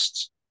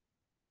asked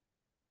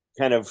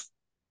kind of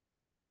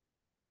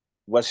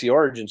what's the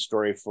origin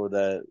story for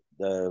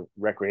the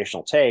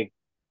recreational take,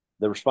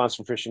 the response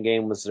from Fish and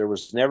Game was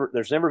there's never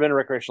been a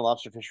recreational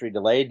lobster fishery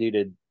delay due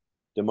to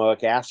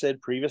Domoic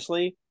acid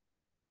previously.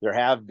 There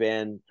have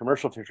been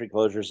commercial fishery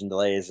closures and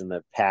delays in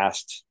the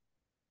past,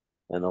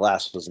 and the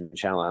last was in the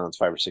Channel Islands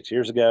 5 or 6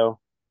 years ago.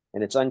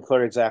 And it's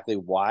unclear exactly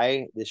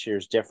why this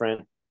year's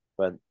different,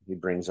 but he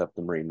brings up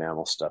the marine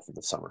mammal stuff in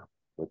the summer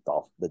with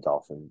the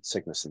dolphin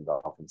sickness in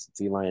dolphins and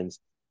sea lions.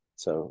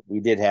 So we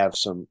did have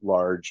some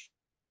large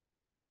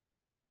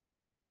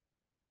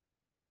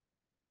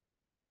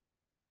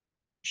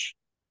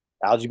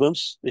algae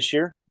blooms this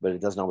year, but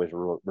it doesn't always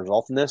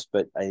result in this.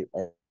 But I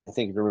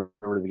think if you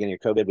remember the beginning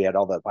of COVID, we had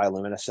all that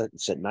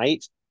bioluminescence at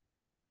night.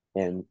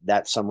 And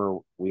that summer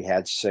we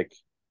had sick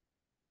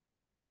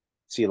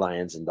sea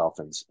lions and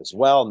dolphins as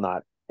well,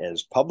 not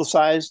as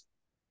publicized,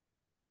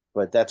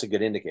 but that's a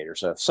good indicator.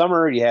 So if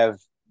summer you have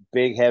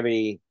big,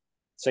 heavy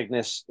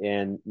sickness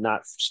and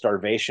not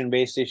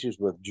starvation-based issues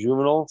with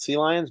juvenile sea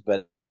lions,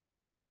 but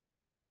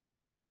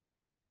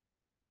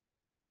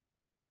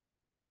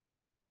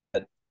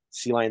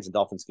sea lions and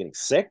dolphins getting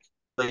sick,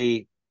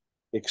 they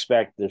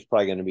expect there's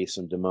probably going to be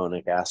some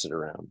Domoic acid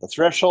around. The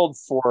threshold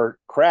for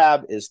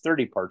crab is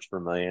 30 parts per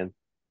million,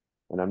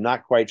 and I'm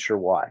not quite sure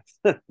why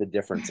the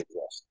difference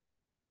exists.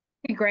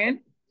 Hey,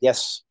 Grant.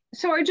 Yes.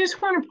 So I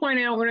just want to point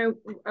out when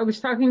I was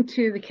talking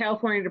to the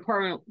California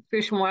Department of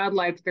Fish and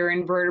Wildlife, their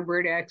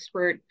invertebrate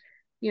expert,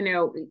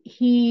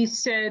 he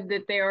said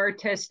that they are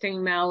testing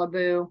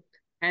Malibu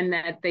and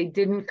that they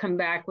didn't come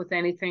back with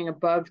anything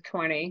above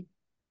 20.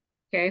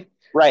 Okay.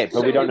 Right,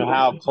 but we don't know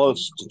how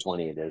close to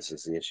 20 it is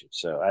the issue.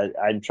 So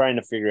I'm trying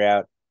to figure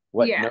out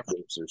what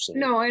numbers they're seeing.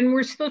 No, and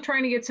we're still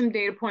trying to get some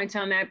data points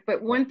on that.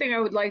 But one thing I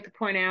would like to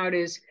point out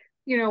is,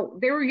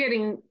 they were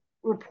getting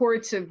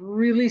reports of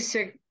really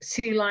sick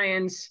sea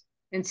lions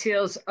and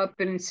seals up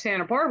in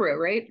Santa Barbara,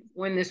 right?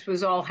 When this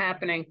was all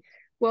happening.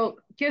 Well,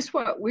 guess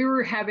what? We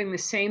were having the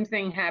same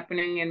thing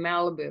happening in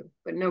Malibu,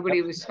 but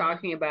nobody was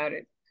talking about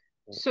it.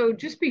 So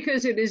just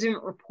because it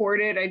isn't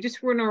reported, I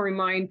just want to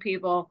remind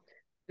people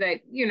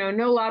that,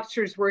 no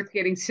lobster is worth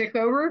getting sick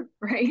over,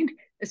 right?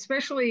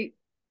 Especially,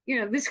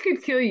 this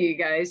could kill you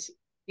guys.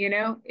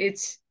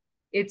 It's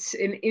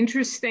an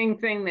interesting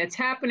thing that's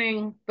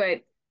happening,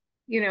 but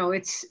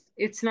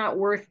it's not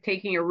worth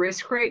taking a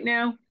risk right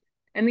now.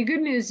 And the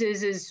good news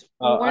is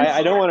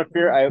I don't want to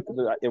fear.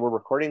 We're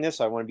recording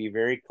this. I want to be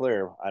very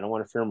clear. I don't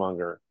want to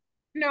fearmonger.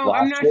 No,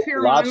 I'm not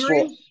fear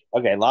mongering.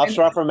 Okay,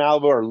 lobster off from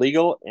Malibu are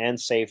legal and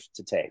safe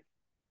to take.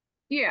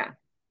 Yeah.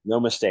 No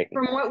mistaking.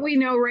 From what we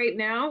know right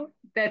now,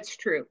 that's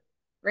true,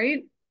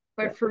 right?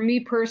 But for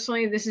me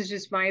personally, this is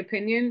just my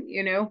opinion.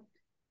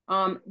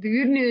 The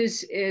good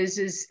news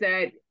is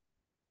that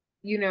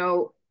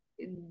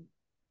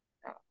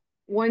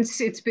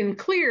once it's been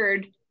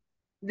cleared,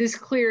 this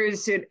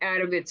clears it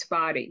out of its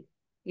body.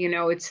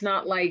 It's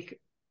not like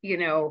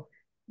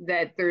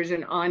that there's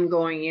an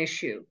ongoing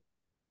issue,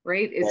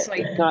 right?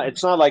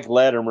 It's not like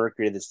lead or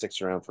mercury that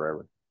sticks around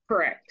forever.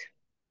 Correct.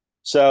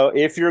 So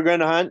if you're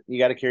going to hunt, you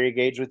got to carry a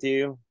gauge with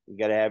you. You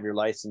got to have your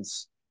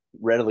license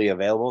readily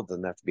available. It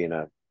doesn't have to be in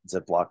a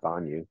Ziploc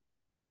on you.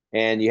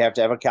 And you have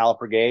to have a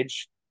caliper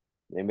gauge.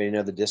 Anybody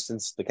know the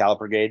distance the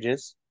caliper gauge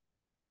is?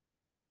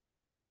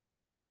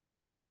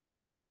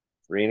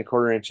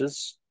 3¼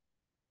 inches.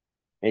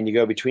 And you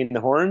go between the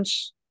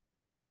horns,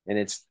 and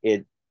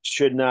it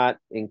should not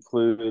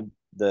include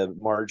the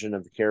margin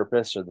of the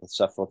carapace or the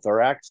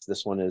cephalothorax.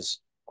 This one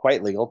is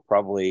quite legal,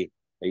 probably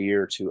a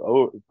year or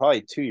two,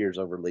 probably 2 years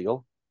over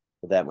legal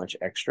for that much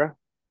extra.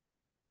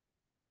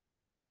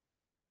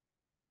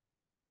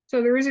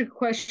 So there is a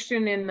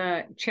question in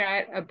the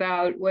chat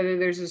about whether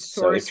there's a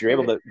So source if you're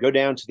able to go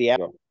down to the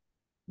app,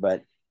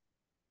 but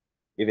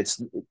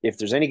if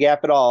there's any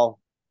gap at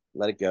all,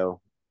 let it go.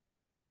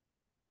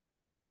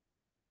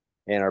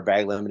 And our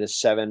bag limit is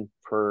 7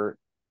 per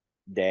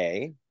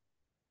day.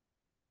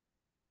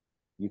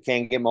 You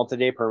can get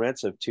multi-day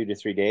permits of 2 to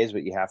 3 days,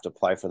 but you have to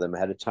apply for them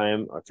ahead of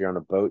time. If you're on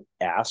a boat,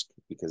 ask,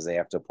 because they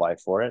have to apply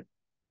for it.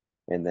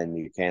 And then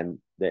you can,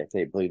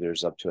 they believe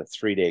there's up to a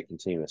 3-day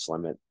continuous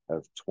limit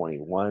of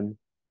 21.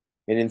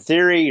 And in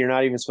theory, you're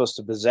not even supposed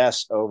to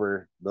possess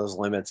over those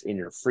limits in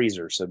your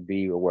freezer. So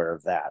be aware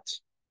of that.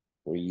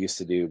 We used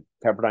to do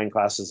Pepperdine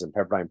classes and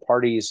Pepperdine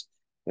parties,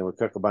 and we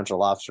cook a bunch of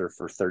lobster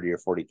for 30 or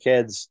 40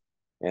 kids.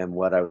 And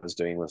what I was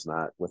doing was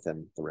not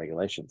within the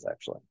regulations,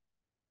 actually.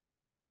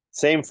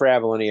 Same for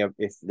abalone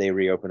if they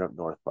reopen up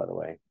north, by the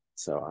way.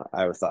 So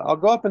I thought, I'll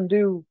go up and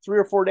do 3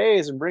 or 4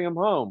 days and bring them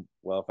home.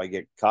 Well, if I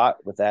get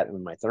caught with that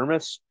in my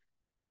thermos,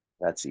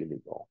 that's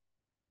illegal.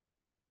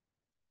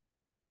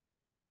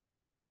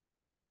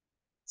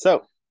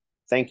 So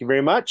thank you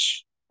very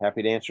much.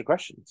 Happy to answer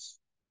questions.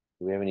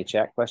 Do we have any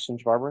chat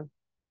questions, Barbara?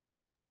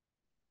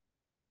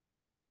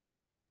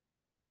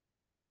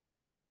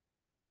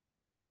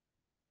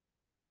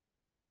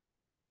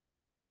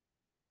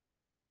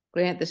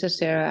 Grant, this is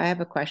Sarah. I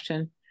have a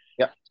question.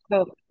 Yep.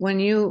 So when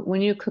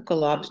you cook a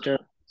lobster,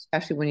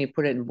 especially when you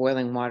put it in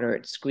boiling water,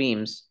 it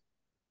screams.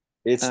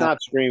 It's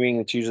not screaming.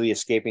 It's usually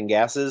escaping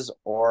gases,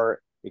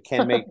 or it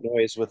can make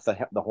noise with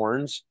the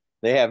horns.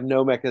 They have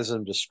no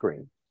mechanism to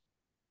scream.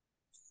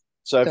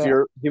 So if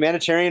you're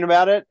humanitarian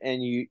about it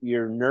and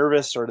you're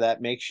nervous, or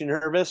that makes you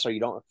nervous, or you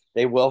don't,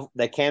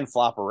 they can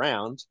flop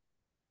around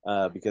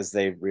because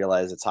they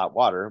realize it's hot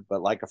water.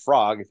 But like a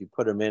frog, if you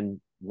put them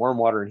in warm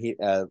water and heat,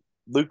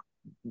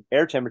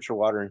 air temperature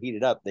water and heat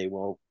it up, they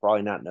will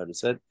probably not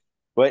notice it.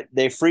 But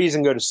they freeze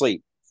and go to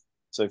sleep.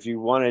 So if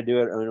you want to do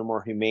it in a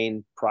more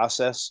humane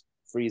process,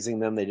 freezing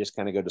them, they just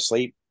kind of go to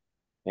sleep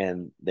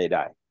and they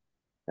die.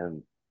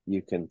 And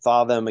you can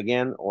thaw them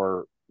again,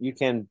 or you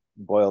can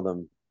boil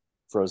them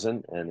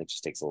frozen, and it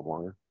just takes a little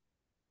longer.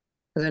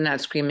 They're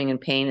not screaming in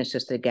pain. It's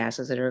just the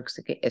gases that are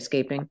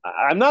escaping.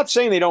 I'm not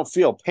saying they don't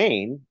feel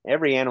pain.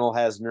 Every animal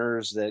has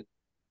nerves that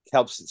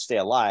helps it stay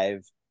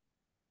alive.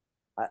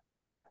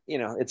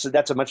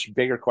 That's a much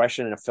bigger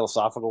question and a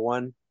philosophical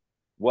one.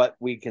 What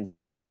we can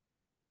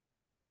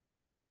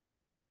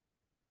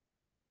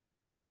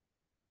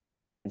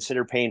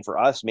consider pain for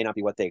us may not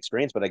be what they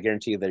experience, but I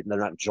guarantee you they're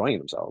not enjoying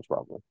themselves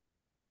probably.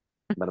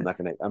 But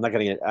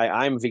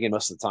I'm vegan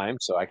most of the time,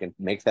 so I can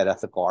make that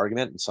ethical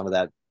argument, and some of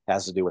that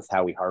has to do with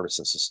how we harvest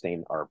and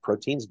sustain our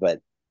proteins. But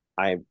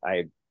I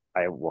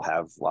will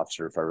have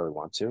lobster if I really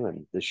want to.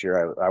 And this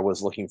year I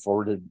was looking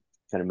forward to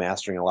kind of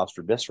mastering a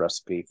lobster bisque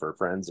recipe for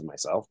friends and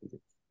myself.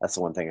 That's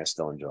the one thing I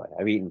still enjoy.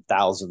 I've eaten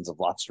thousands of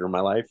lobster in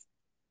my life,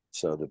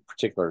 so the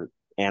particular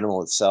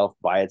animal itself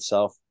by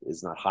itself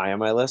is not high on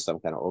my list. I'm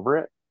kind of over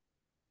it,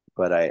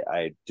 but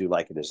I do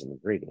like it as an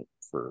ingredient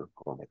for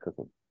gourmet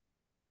cooking.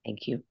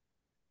 Thank you.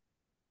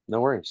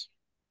 No worries.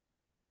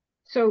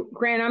 So,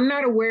 Grant, I'm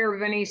not aware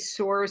of any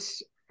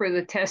source for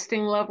the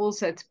testing levels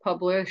that's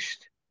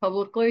published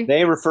publicly.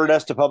 They referred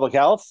us to public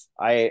health.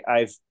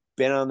 I've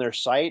been on their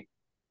site,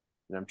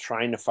 and I'm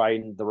trying to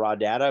find the raw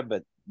data,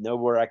 but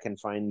nowhere I can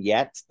find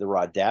yet the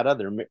raw data.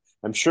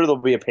 I'm sure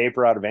there'll be a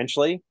paper out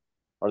eventually,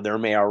 or there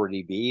may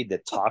already be,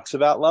 that talks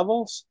about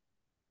levels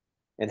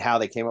and how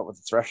they came up with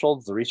the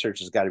thresholds. The research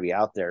has got to be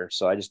out there.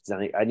 So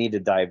I need to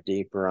dive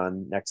deeper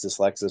on Nexus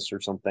Lexis or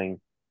something.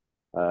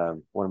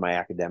 One of my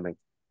academic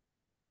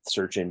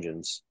search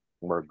engines,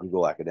 or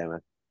Google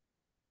Academic.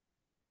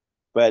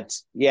 But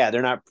yeah,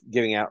 they're not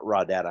giving out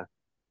raw data.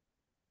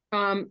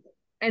 And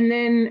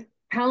then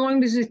how long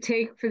does it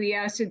take for the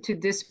acid to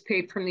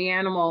dissipate from the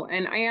animal?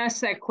 And I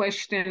asked that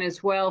question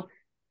as well.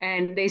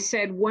 And they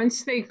said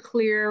once they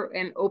clear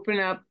and open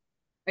up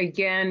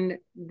again,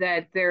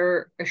 that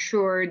they're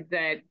assured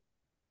that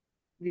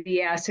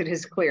the acid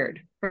has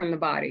cleared from the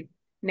body.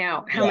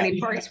 Now, how many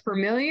parts per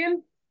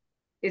million?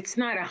 It's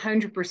not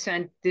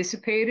 100%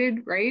 dissipated,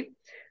 right?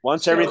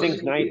 Once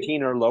everything's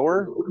 19 or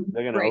lower,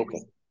 they're going to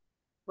open.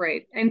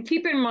 Right. And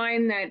keep in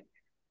mind that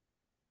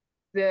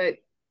the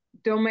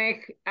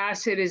domoic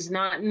acid is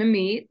not in the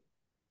meat,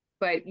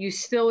 but you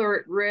still are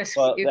at risk.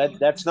 Well,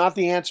 that's not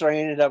the answer I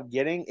ended up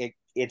getting.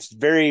 It's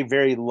very,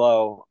 very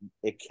low.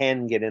 It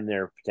can get in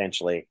there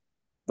potentially.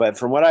 But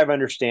from what I've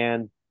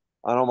understand,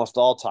 on almost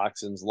all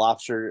toxins,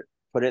 lobster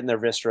put it in their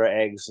viscera,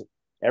 eggs,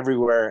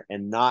 everywhere,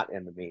 and not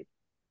in the meat.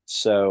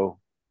 So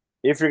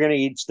if you're going to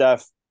eat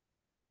stuff,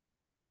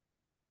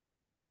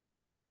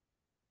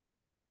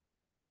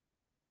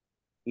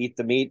 eat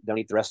the meat, don't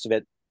eat the rest of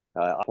it.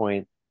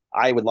 Point.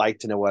 I would like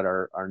to know what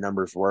our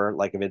numbers were.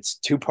 Like if it's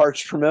 2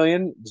 parts per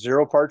million,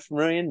 0 parts per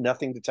million,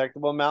 nothing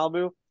detectable in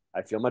Malibu,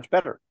 I feel much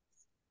better.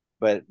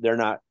 But they're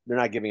not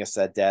giving us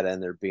that data,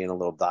 and they're being a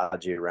little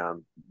dodgy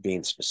around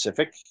being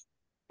specific,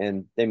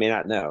 and they may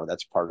not know.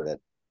 That's part of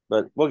it.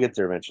 But we'll get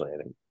there eventually,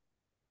 I think.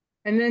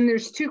 And then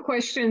there's 2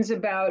 questions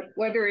about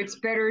whether it's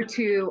better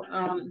to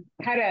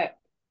how to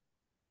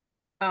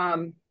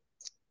um,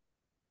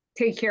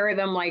 take care of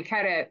them, like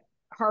how to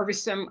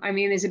harvest them? I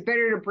mean, is it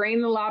better to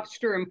brain the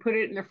lobster and put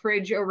it in the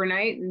fridge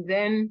overnight and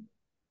then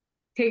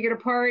take it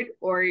apart,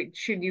 or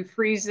should you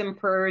freeze them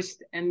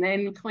first and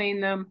then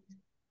clean them?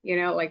 You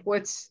know, like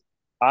what's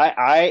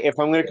I if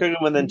I'm going to cook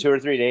them within 2 or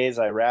 3 days,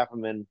 I wrap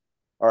them in,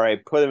 or I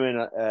put them in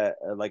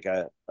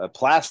a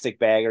plastic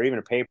bag or even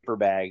a paper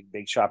bag,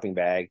 big shopping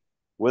bag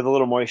with a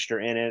little moisture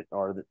in it,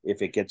 or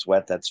if it gets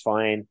wet, that's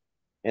fine,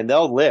 and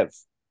they'll live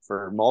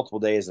for multiple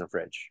days in the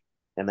fridge,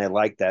 and they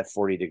like that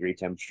 40-degree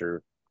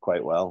temperature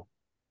quite well.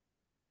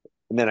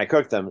 And then I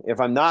cook them. If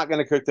I'm not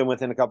going to cook them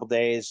within a couple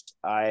days,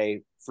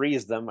 I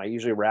freeze them. I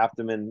usually wrap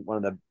them in one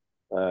of the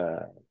the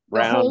whole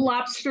round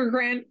lobster,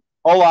 Grant?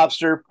 whole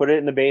lobster, put it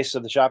in the base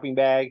of the shopping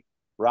bag,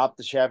 wrap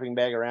the shopping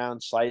bag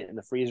around, slide it in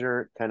the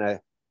freezer, kind of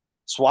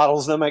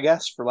swaddles them, I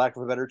guess, for lack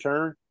of a better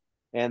term.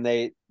 And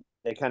they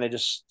kind of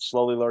just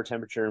slowly lower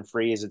temperature and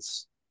freeze.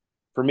 It's,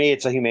 for me,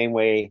 it's a humane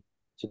way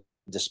to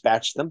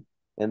dispatch them.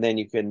 And then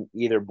you can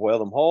either boil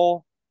them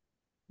whole.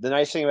 The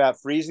nice thing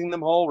about freezing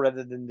them whole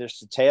rather than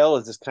just the tail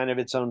is it's kind of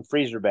its own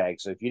freezer bag.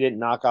 So if you didn't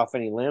knock off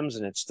any limbs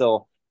and it's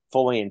still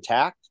fully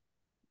intact,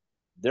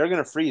 they're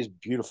going to freeze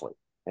beautifully.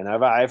 And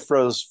I've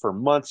froze for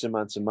months and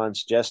months and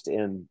months just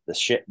in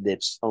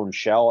its own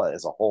shell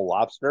as a whole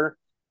lobster,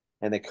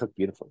 and they cook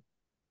beautifully.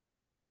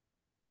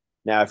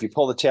 Now, if you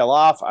pull the tail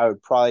off, I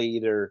would probably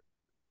either,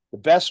 the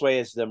best way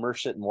is to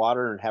immerse it in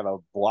water and have a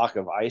block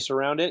of ice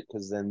around it,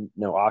 because then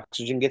no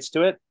oxygen gets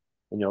to it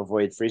and you'll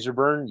avoid freezer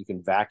burn. You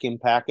can vacuum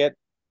pack it,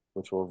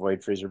 which will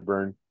avoid freezer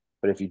burn.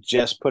 But if you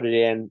just put it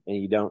in and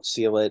you don't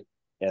seal it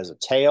as a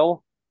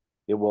tail,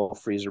 it will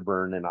freezer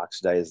burn and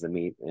oxidize the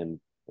meat and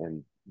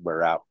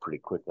wear out pretty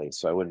quickly.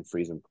 So I wouldn't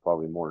freeze them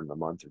probably more than a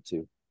month or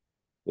two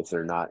if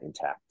they're not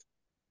intact.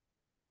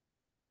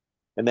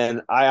 And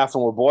then I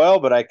often will boil,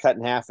 but I cut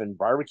in half and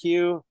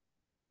barbecue.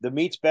 The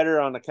meat's better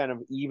on a kind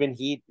of even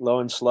heat, low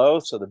and slow.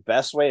 So the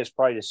best way is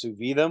probably to sous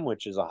vide them,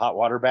 which is a hot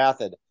water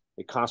bath at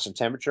a constant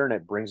temperature, and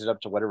it brings it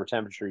up to whatever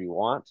temperature you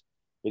want.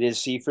 It is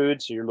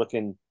seafood, so you're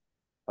looking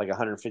like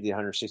 150,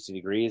 160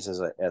 degrees as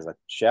a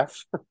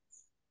chef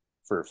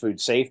for food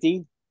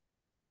safety.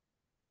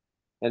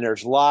 And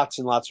there's lots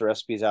and lots of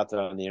recipes out there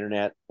on the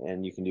internet,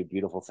 and you can do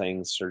beautiful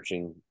things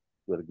searching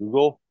with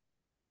Google.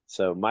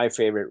 So my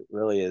favorite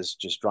really is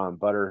just drawn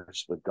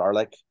butters with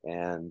garlic,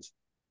 and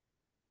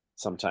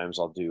sometimes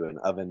I'll do an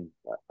oven,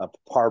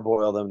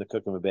 parboil them to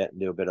cook them a bit and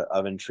do a bit of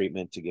oven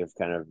treatment to give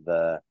kind of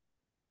the,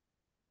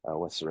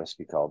 what's the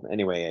recipe called?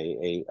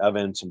 Anyway, a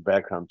oven, some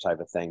breadcrumb type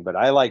of thing. But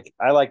I like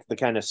the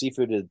kind of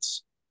seafood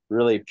that's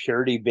really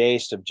purity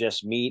based of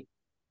just meat,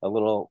 a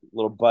little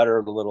butter,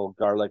 a little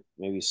garlic,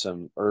 maybe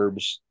some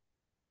herbs,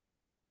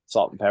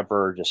 salt and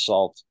pepper, or just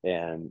salt,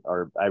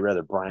 or I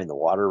rather brine the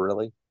water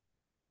really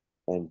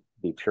and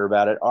be pure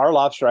about it. Our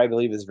lobster, I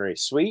believe, is very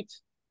sweet.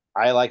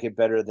 I like it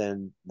better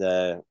than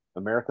the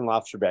American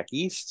lobster back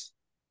east,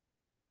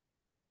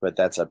 but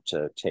that's up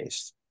to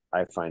taste.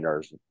 I find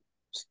ours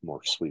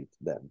more sweet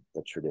than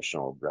the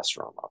traditional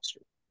restaurant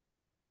lobster.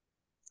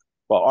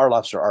 Well, our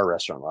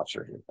restaurant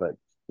lobster here, but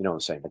you know what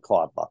I'm saying, the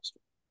clawed lobster.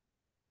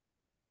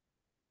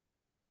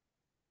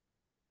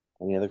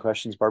 Any other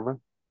questions, Barbara?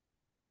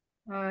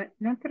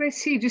 Not that I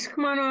see. Just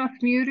come on off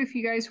mute if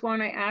you guys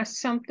want to ask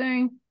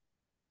something.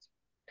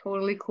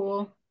 Totally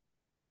cool.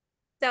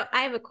 So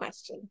I have a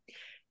question.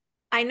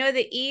 I know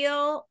the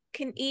eel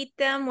can eat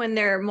them when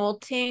they're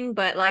molting,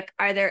 but like,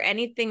 are there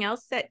anything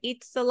else that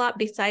eats a lot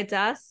besides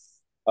us?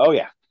 Oh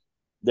yeah,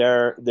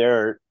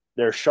 they're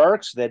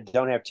sharks that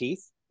don't have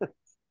teeth.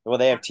 Well,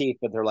 they have teeth,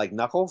 but they're like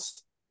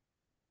knuckles.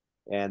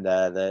 And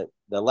the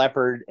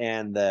leopard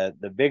and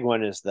the big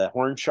one is the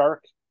horn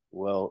shark.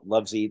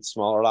 Loves to eat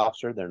smaller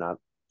lobster. They're not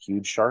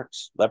huge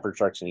sharks. Leopard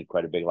sharks can eat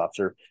quite a big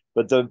lobster,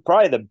 but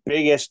probably the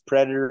biggest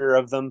predator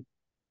of them,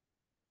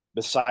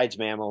 besides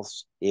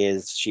mammals,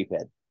 is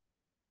sheephead,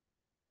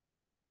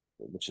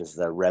 which is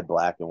the red,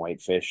 black, and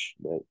white fish.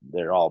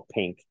 They're all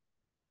pink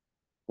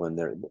when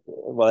they're,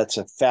 well, it's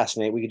a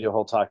fascinating, we could do a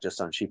whole talk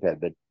just on sheephead,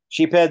 but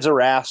sheephead's a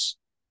wrasse.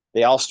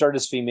 They all start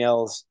as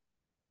females.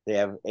 They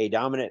have a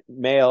dominant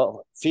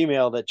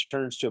female that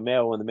turns to a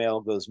male when the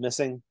male goes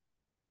missing.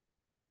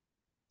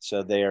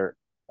 So they're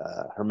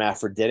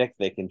hermaphroditic.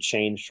 They can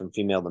change from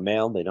female to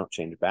male. They don't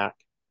change back.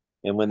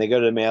 And when they go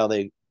to the male,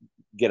 they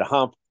get a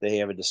hump. They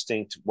have a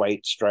distinct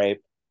white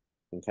stripe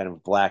and kind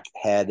of black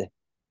head.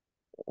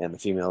 And the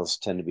females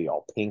tend to be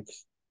all pink.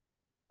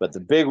 But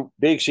the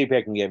big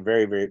sheephead can get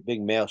very, very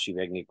big. Male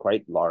sheephead can get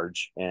quite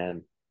large.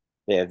 And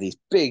they have these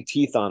big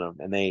teeth on them.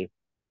 And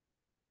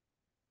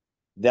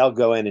they'll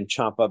go in and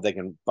chomp up. They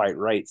can bite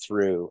right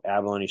through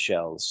abalone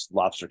shells,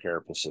 lobster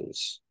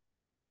carapaces.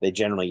 They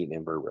generally eat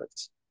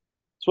invertebrates.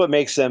 It's what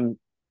makes them,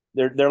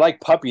 they're like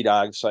puppy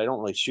dogs, so I don't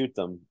really shoot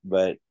them,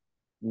 but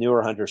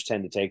newer hunters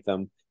tend to take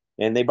them,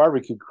 and they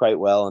barbecue quite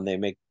well, and they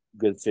make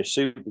good fish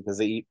soup because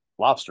they eat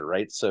lobster,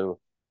 right? So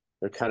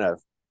they're kind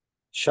of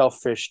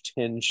shellfish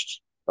tinged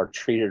or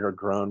treated or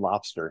grown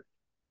lobster.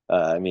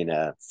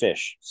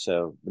 Fish.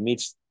 So the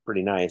meat's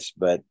pretty nice,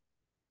 but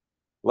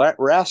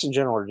wrasse in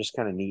general are just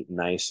kind of neat and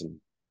nice,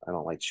 and I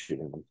don't like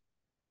shooting them.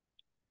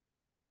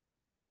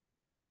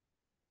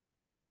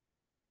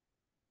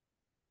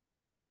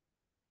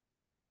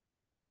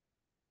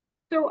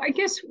 So I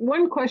guess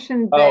one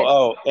question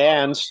that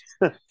And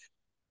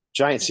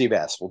giant sea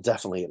bass will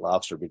definitely eat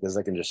lobster because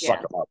they can just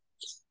suck them up.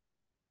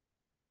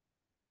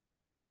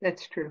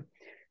 That's true.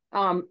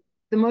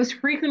 The most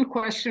frequent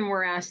question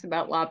we're asked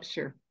about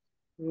lobster: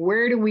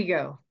 where do we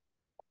go?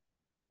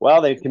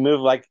 Well, they can move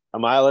like a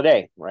mile a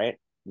day, right?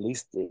 At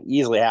least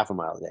easily half a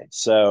mile a day.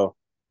 So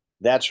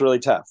that's really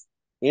tough.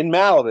 In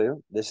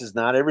Malibu, this is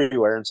not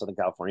everywhere in Southern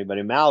California, but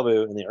in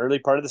Malibu, in the early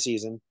part of the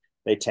season,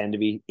 they tend to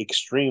be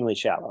extremely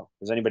shallow.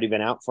 Has anybody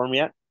been out for them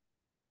yet?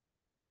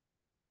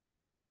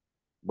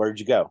 Where'd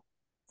you go?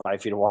 5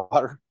 feet of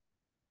water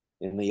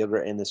in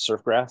the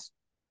surf grass?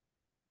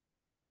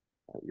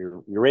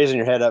 You're raising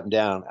your head up and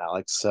down,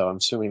 Alex. So I'm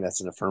assuming that's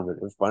an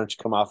affirmative. Why don't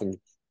you come off and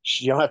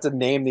you don't have to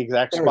name the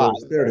exact spot.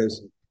 There it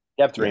is.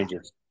 Depth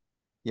ranges.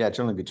 Yeah,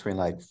 generally between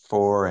like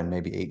 4 and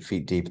maybe 8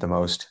 feet deep, the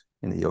most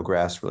in the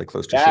eelgrass, really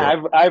close to shore.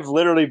 shore. I've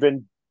literally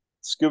been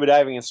scuba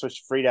diving and switched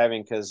to free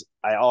diving because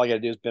all I got to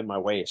do is bend my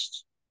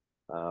waist.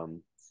 So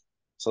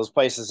those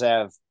places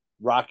have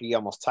rocky,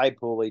 almost tide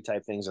pooly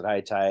type things at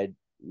high tide.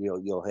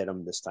 You'll hit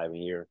them this time of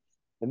year,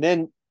 and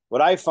then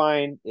what I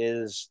find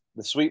is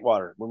the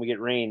Sweetwater. When we get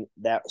rain,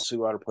 that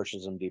Sweetwater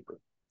pushes them deeper.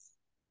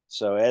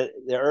 So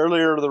the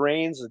earlier the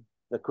rains,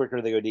 the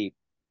quicker they go deep,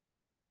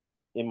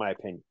 in my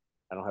opinion.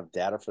 I don't have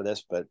data for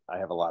this, but I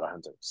have a lot of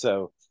hunting.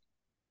 So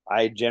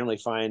I generally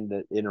find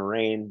that in a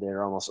rain,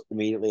 they're almost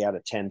immediately out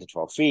of 10 to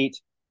 12 feet.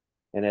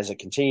 And as it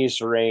continues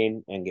to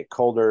rain and get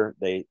colder,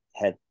 they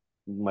head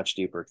much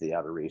deeper to the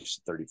outer reefs,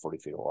 30, 40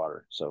 feet of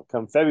water. So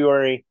come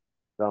February,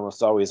 they're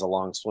almost always a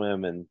long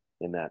swim and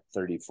in that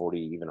 30, 40,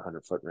 even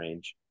 100-foot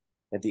range.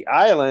 At the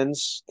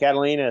islands,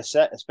 Catalina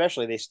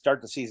especially, they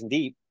start the season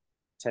deep,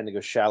 tend to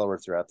go shallower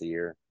throughout the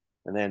year.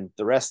 And then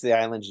the rest of the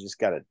islands,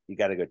 you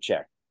gotta go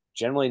check.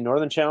 Generally,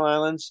 Northern Channel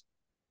Islands,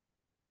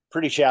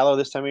 pretty shallow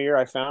this time of year.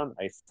 I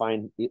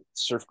find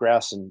surf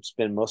grass and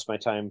spend most of my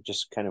time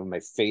just kind of my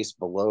face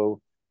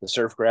below the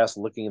surf grass,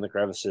 looking in the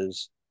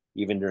crevices,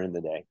 even during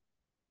the day.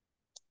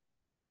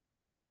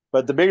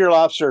 But the bigger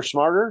lobster are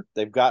smarter.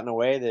 They've gotten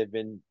away. They've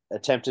been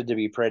attempted to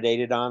be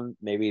predated on,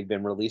 maybe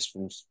been released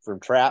from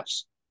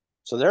traps.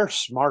 So they're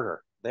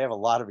smarter. They have a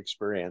lot of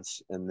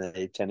experience, and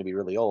they tend to be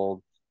really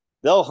old.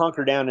 They'll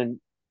hunker down in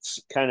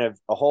kind of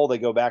a hole they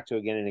go back to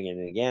again and again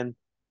and again.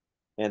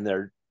 And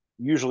they're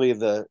usually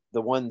the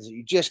ones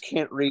you just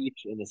can't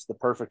reach, and it's the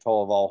perfect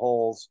hole of all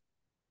holes.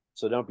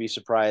 So don't be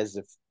surprised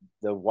if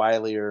the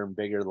wilier and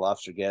bigger the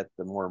lobster get,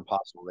 the more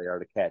impossible they are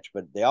to catch.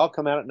 But they all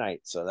come out at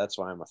night, so that's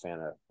why I'm a fan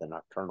of the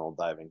nocturnal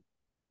diving.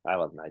 I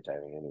love night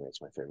diving anyway.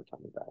 It's my favorite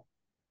time to dive.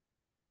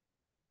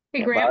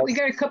 Hey, Grant, we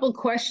got a couple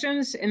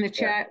questions in the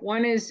chat.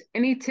 One is,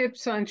 any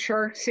tips on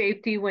shark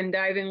safety when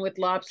diving with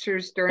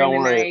lobsters during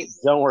the night?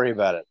 Don't worry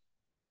about it.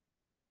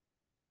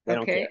 They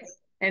don't care.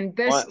 And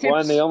best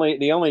tips.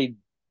 The only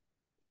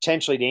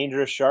potentially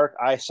dangerous shark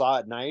I saw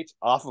at night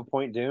off of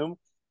Point Doom,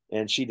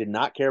 and she did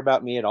not care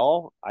about me at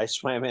all. I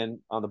swam in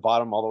on the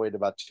bottom all the way to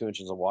about 2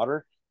 inches of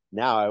water.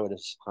 Now I would have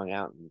hung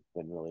out and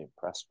been really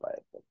impressed by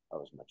it, but I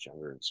was much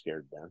younger and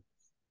scared then.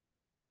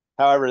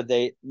 However,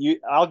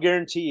 I'll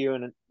guarantee you,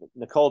 and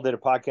Nicole did a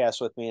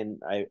podcast with me,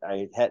 and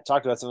I had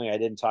talked about something I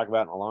didn't talk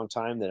about in a long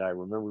time that I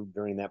remember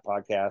during that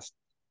podcast.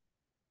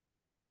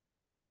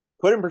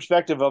 Put in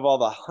perspective of all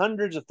the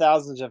hundreds of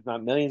thousands, if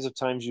not millions of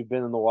times you've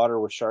been in the water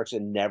with sharks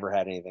and never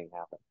had anything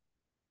happen.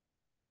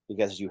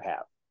 Because you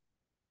have.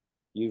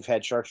 You've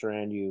had sharks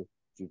around you.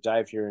 If you've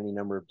dived here any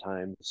number of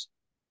times,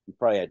 you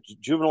probably had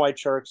juvenile white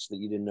sharks that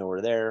you didn't know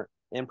were there,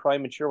 and probably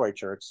mature white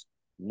sharks.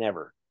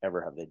 Never,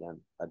 ever have they done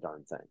a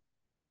darn thing.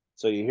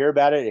 So you hear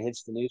about it, it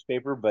hits the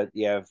newspaper, but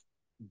you have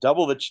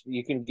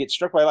you can get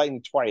struck by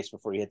lightning twice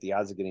before you hit the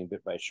odds of getting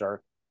bit by a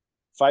shark.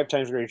 5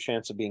 times greater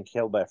chance of being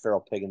killed by a feral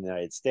pig in the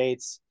United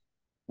States.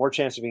 More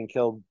chance of being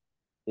killed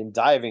in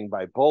diving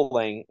by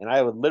bowling. And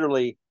I would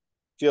literally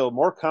feel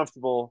more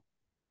comfortable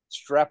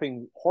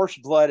strapping horse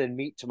blood and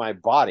meat to my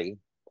body,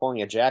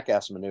 pulling a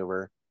jackass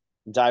maneuver,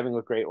 and diving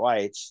with great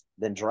whites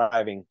than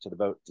driving to the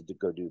boat to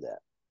go do that.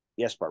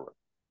 Yes, Barbara.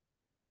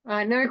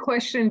 Another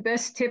question,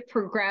 best tip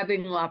for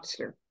grabbing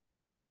lobster.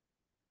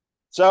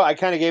 So I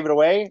kind of gave it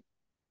away.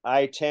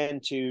 I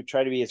tend to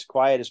try to be as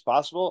quiet as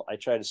possible. I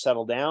try to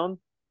settle down,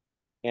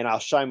 and I'll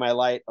shine my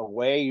light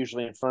away,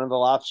 usually in front of the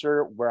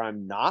lobster where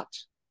I'm not.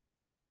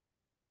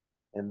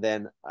 And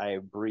then I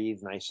breathe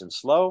nice and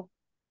slow.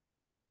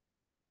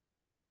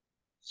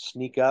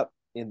 Sneak up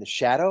in the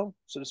shadow,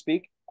 so to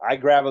speak. I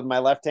grab with my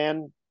left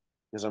hand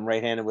because I'm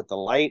right-handed with the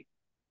light,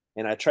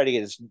 and I try to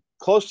get as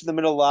close to the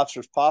middle of the lobster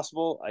as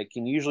possible. I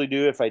can usually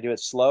do it if I do it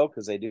slow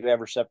because they do have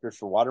receptors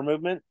for water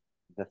movement.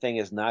 The thing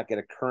is not get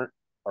a current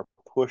or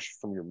push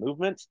from your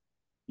movement.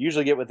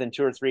 Usually get within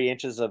 2 or 3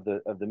 inches of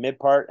the mid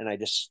part, and I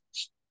just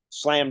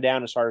slam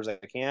down as hard as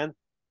I can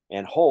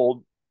and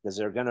hold because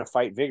they're going to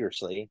fight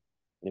vigorously.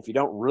 And if you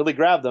don't really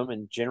grab them,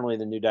 and generally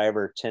the new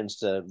diver tends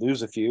to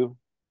lose a few,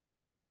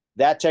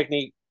 that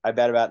technique I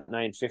bet about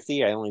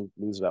 950. I only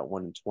lose about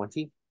 1 in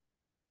 20.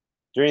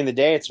 During the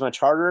day, it's much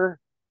harder.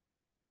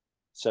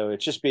 So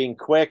it's just being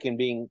quick and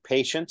being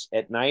patient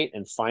at night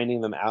and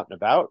finding them out and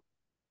about.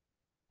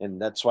 And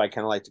that's why I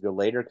kind of like to go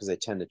later, because they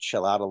tend to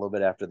chill out a little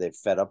bit after they've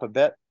fed up a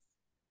bit.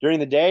 During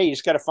the day, you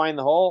just got to find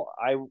the hole.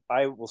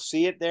 I will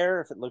see it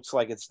there. If it looks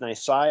like it's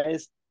nice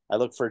size, I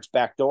look for its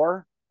back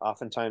door.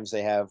 Oftentimes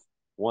they have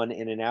one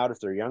in and out if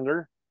they're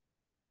younger.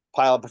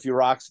 Pile up a few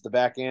rocks at the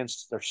back end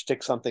or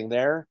stick something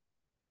there.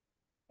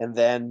 And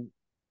then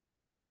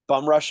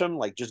bum rush them,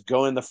 like just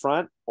go in the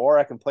front, or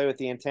I can play with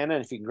the antenna.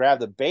 And if you can grab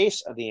the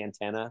base of the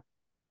antenna,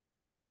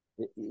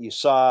 you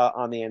saw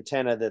on the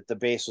antenna that the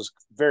base was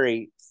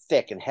very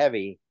thick and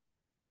heavy.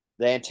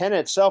 The antenna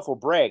itself will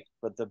break,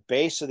 but the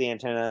base of the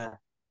antenna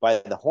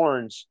by the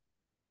horns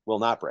will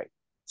not break.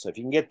 So if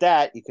you can get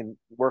that, you can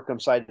work them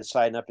side to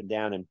side and up and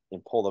down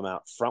and pull them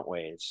out front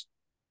ways.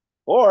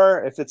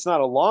 Or if it's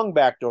not a long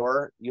back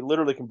door, you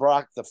literally can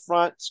block the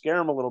front, scare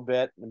them a little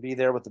bit, and be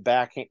there with the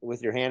back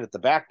with your hand at the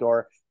back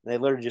door, and they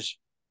literally just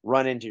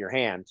run into your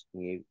hand,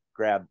 and you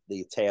grab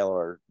the tail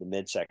or the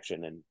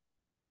midsection and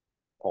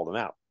pull them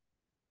out.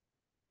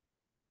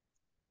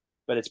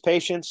 But it's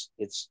patience.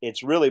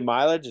 It's really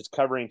mileage. It's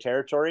covering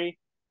territory,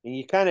 and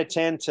you kind of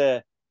tend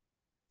to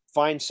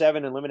find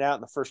 7 and limit out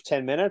in the first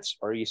 10 minutes,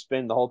 or you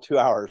spend the whole 2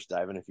 hours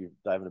diving if you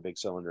dive in a big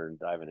cylinder and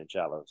diving in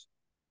shallows.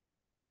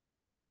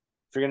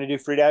 If you're going to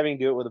do free diving,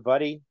 do it with a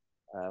buddy.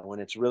 When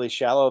it's really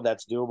shallow,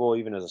 that's doable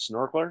even as a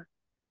snorkeler.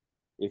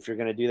 If you're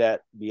going to do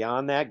that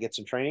beyond that, get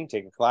some training,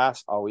 take a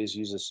class, always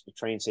use a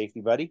trained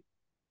safety buddy.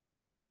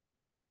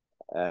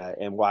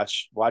 And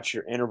watch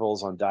your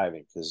intervals on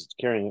diving, because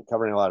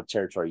covering a lot of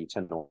territory, you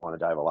tend to want to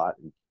dive a lot,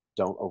 and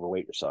don't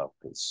overweight yourself,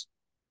 because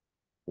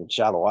in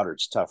shallow water,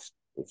 it's tough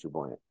if you're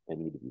buoyant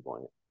and need to be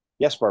buoyant.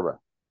 Yes, Barbara.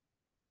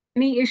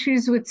 Any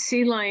issues with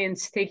sea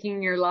lions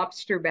taking your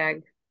lobster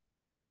bag?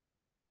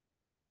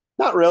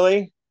 Not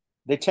really.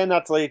 They tend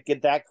not to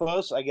get that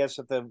close. I guess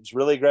if it's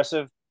really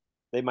aggressive,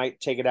 they might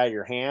take it out of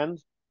your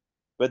hand,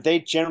 but they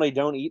generally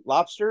don't eat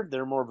lobster.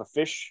 They're more of a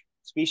fish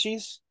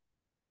species.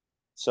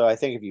 So I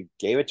think if you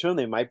gave it to them,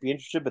 they might be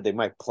interested, but they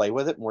might play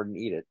with it more than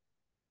eat it.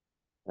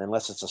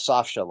 Unless it's a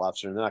soft shell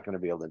lobster, they're not going to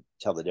be able to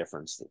tell the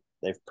difference.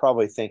 They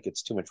probably think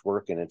it's too much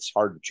work and it's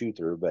hard to chew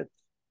through, but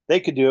they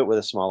could do it with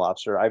a small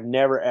lobster. I've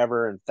never,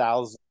 ever in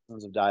thousands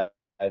of dives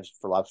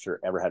for lobster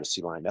ever had a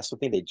sea lion mess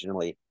with me. They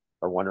generally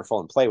are wonderful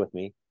and play with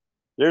me.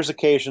 There's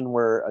occasion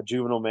where a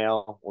juvenile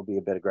male will be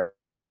a bit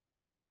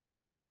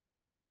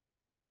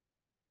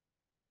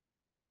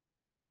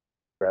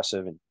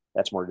aggressive, and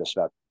that's more just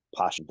about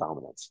posture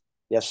dominance.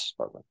 Yes,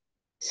 Barbara.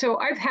 So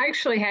I've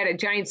actually had a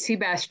giant sea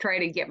bass try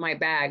to get my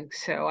bag.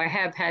 So I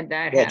have had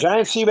that Yeah,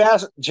 happen.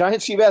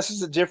 giant sea bass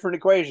is a different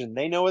equation.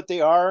 They know what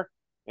they are,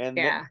 and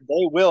Yeah.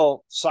 they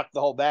will suck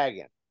the whole bag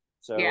in.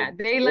 So Yeah,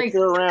 they if like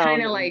they're around,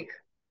 kind of like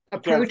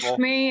approached careful.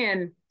 me,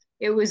 and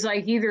it was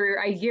like either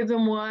I give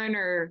them one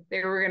or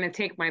they were going to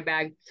take my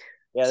bag.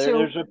 Yeah, So,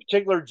 there's a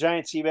particular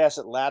giant sea bass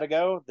at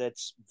Latigo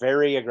that's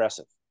very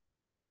aggressive,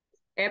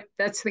 yep,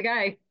 that's the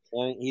guy.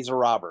 and he's a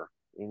robber,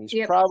 and he's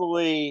Yep.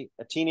 probably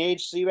a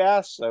teenage sea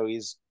bass, so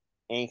he's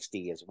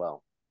angsty as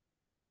well.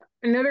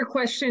 Another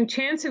question,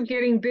 chance of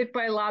getting bit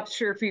by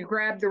lobster if you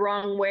grab the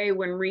wrong way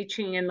when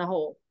reaching in the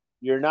hole.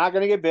 You're not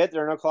going to get bit.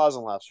 There are no claws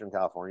on lobster in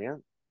California.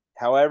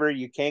 However,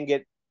 you can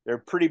get, there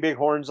are pretty big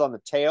horns on the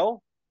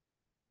tail.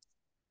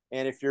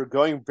 And if you're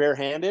going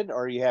barehanded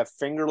or you have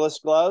fingerless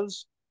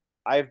gloves,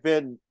 I've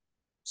been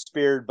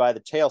speared by the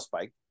tail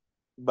spike,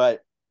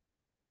 but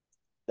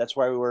that's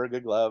why we wear a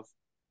good glove,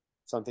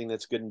 something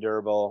that's good and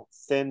durable.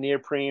 Thin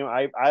neoprene.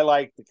 I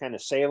like the kind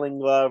of sailing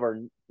glove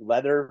or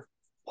leather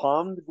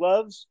palmed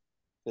gloves,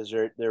 because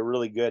they're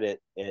really good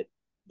at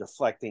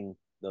deflecting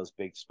those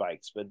big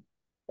spikes. But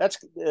that's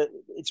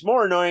it's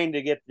more annoying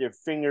to get your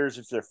fingers,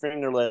 if they're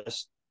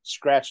fingerless,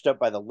 scratched up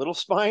by the little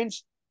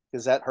spines,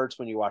 because that hurts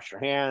when you wash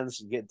your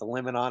hands and get the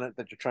lemon on it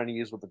that you're trying to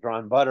use with the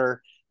drawn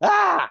butter.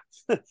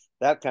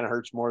 That kind of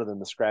hurts more than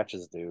the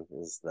scratches do,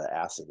 is the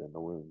acid in the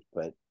wound.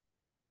 But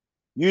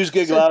use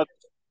good gloves.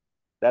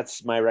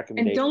 That's my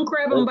recommendation. And don't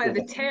grab them by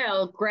the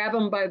tail, grab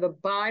them by the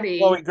body.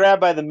 Well, we grab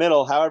by the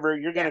middle. However,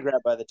 you're going to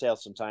grab by the tail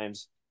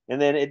sometimes.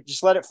 And then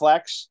just let it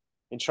flex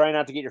and try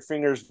not to get your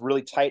fingers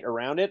really tight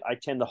around it. I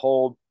tend to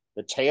hold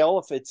the tail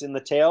if it's in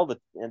the tail,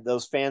 and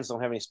those fans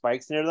don't have any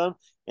spikes near them,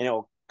 and it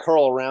will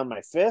curl around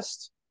my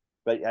fist,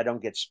 but I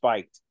don't get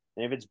spiked.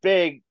 And if it's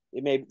big,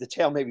 the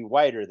tail may be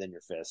wider than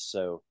your fist,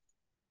 so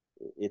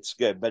it's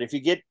good. But if you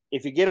get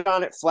it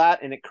on it flat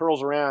and it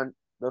curls around,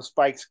 those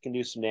spikes can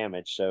do some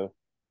damage. So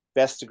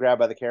best to grab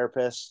by the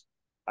carapace.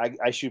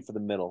 I shoot for the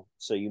middle,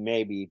 so you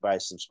may be by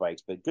some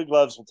spikes, but good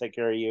gloves will take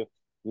care of you.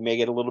 You may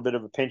get a little bit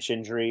of a pinch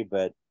injury,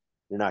 but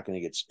you're not going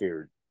to get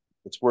speared.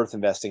 It's worth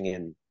investing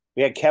in.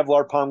 We had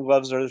Kevlar palm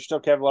gloves. Are there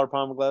still Kevlar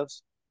palm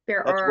gloves?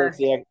 There are.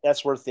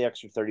 That's worth the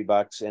extra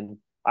 $30. And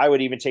I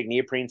would even take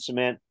neoprene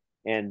cement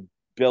and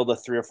build a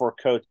 3 or 4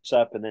 coats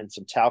up, and then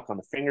some talc on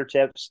the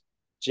fingertips,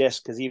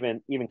 just because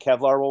even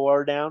Kevlar will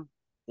wear down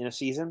in a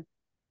season.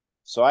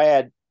 So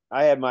I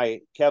I have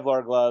my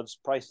Kevlar gloves,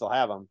 probably still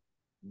have them,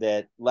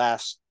 that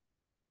last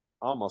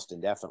almost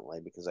indefinitely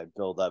because I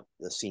build up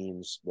the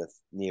seams with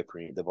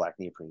neoprene, the black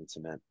neoprene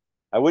cement.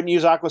 I wouldn't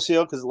use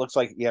Aquaseal because it looks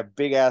like you have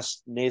big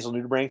ass nasal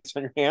nudibranchs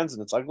on your hands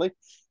and it's ugly,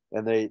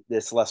 and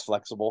it's less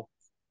flexible.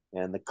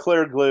 And the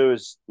clear glue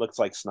looks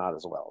like snot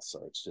as well,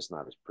 so it's just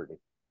not as pretty.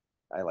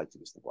 I like to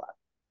use the black.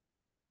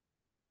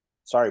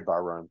 Sorry,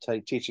 Barbara,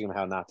 I'm teaching them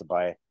how not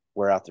to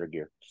wear out their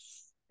gear.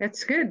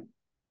 That's good.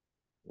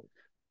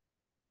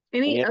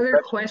 Any other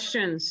other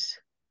questions?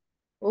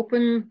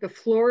 The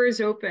floor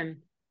is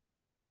open.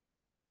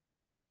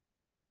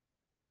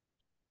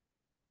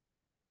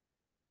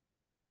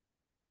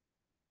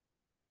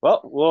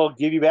 Well, we'll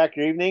give you back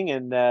your evening,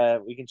 and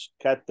we can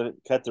cut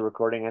the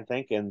recording, I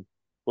think, and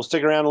we'll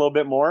stick around a little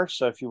bit more.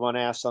 So if you want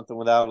to ask something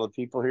without the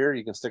people here,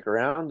 you can stick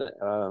around,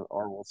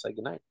 or we'll say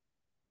goodnight.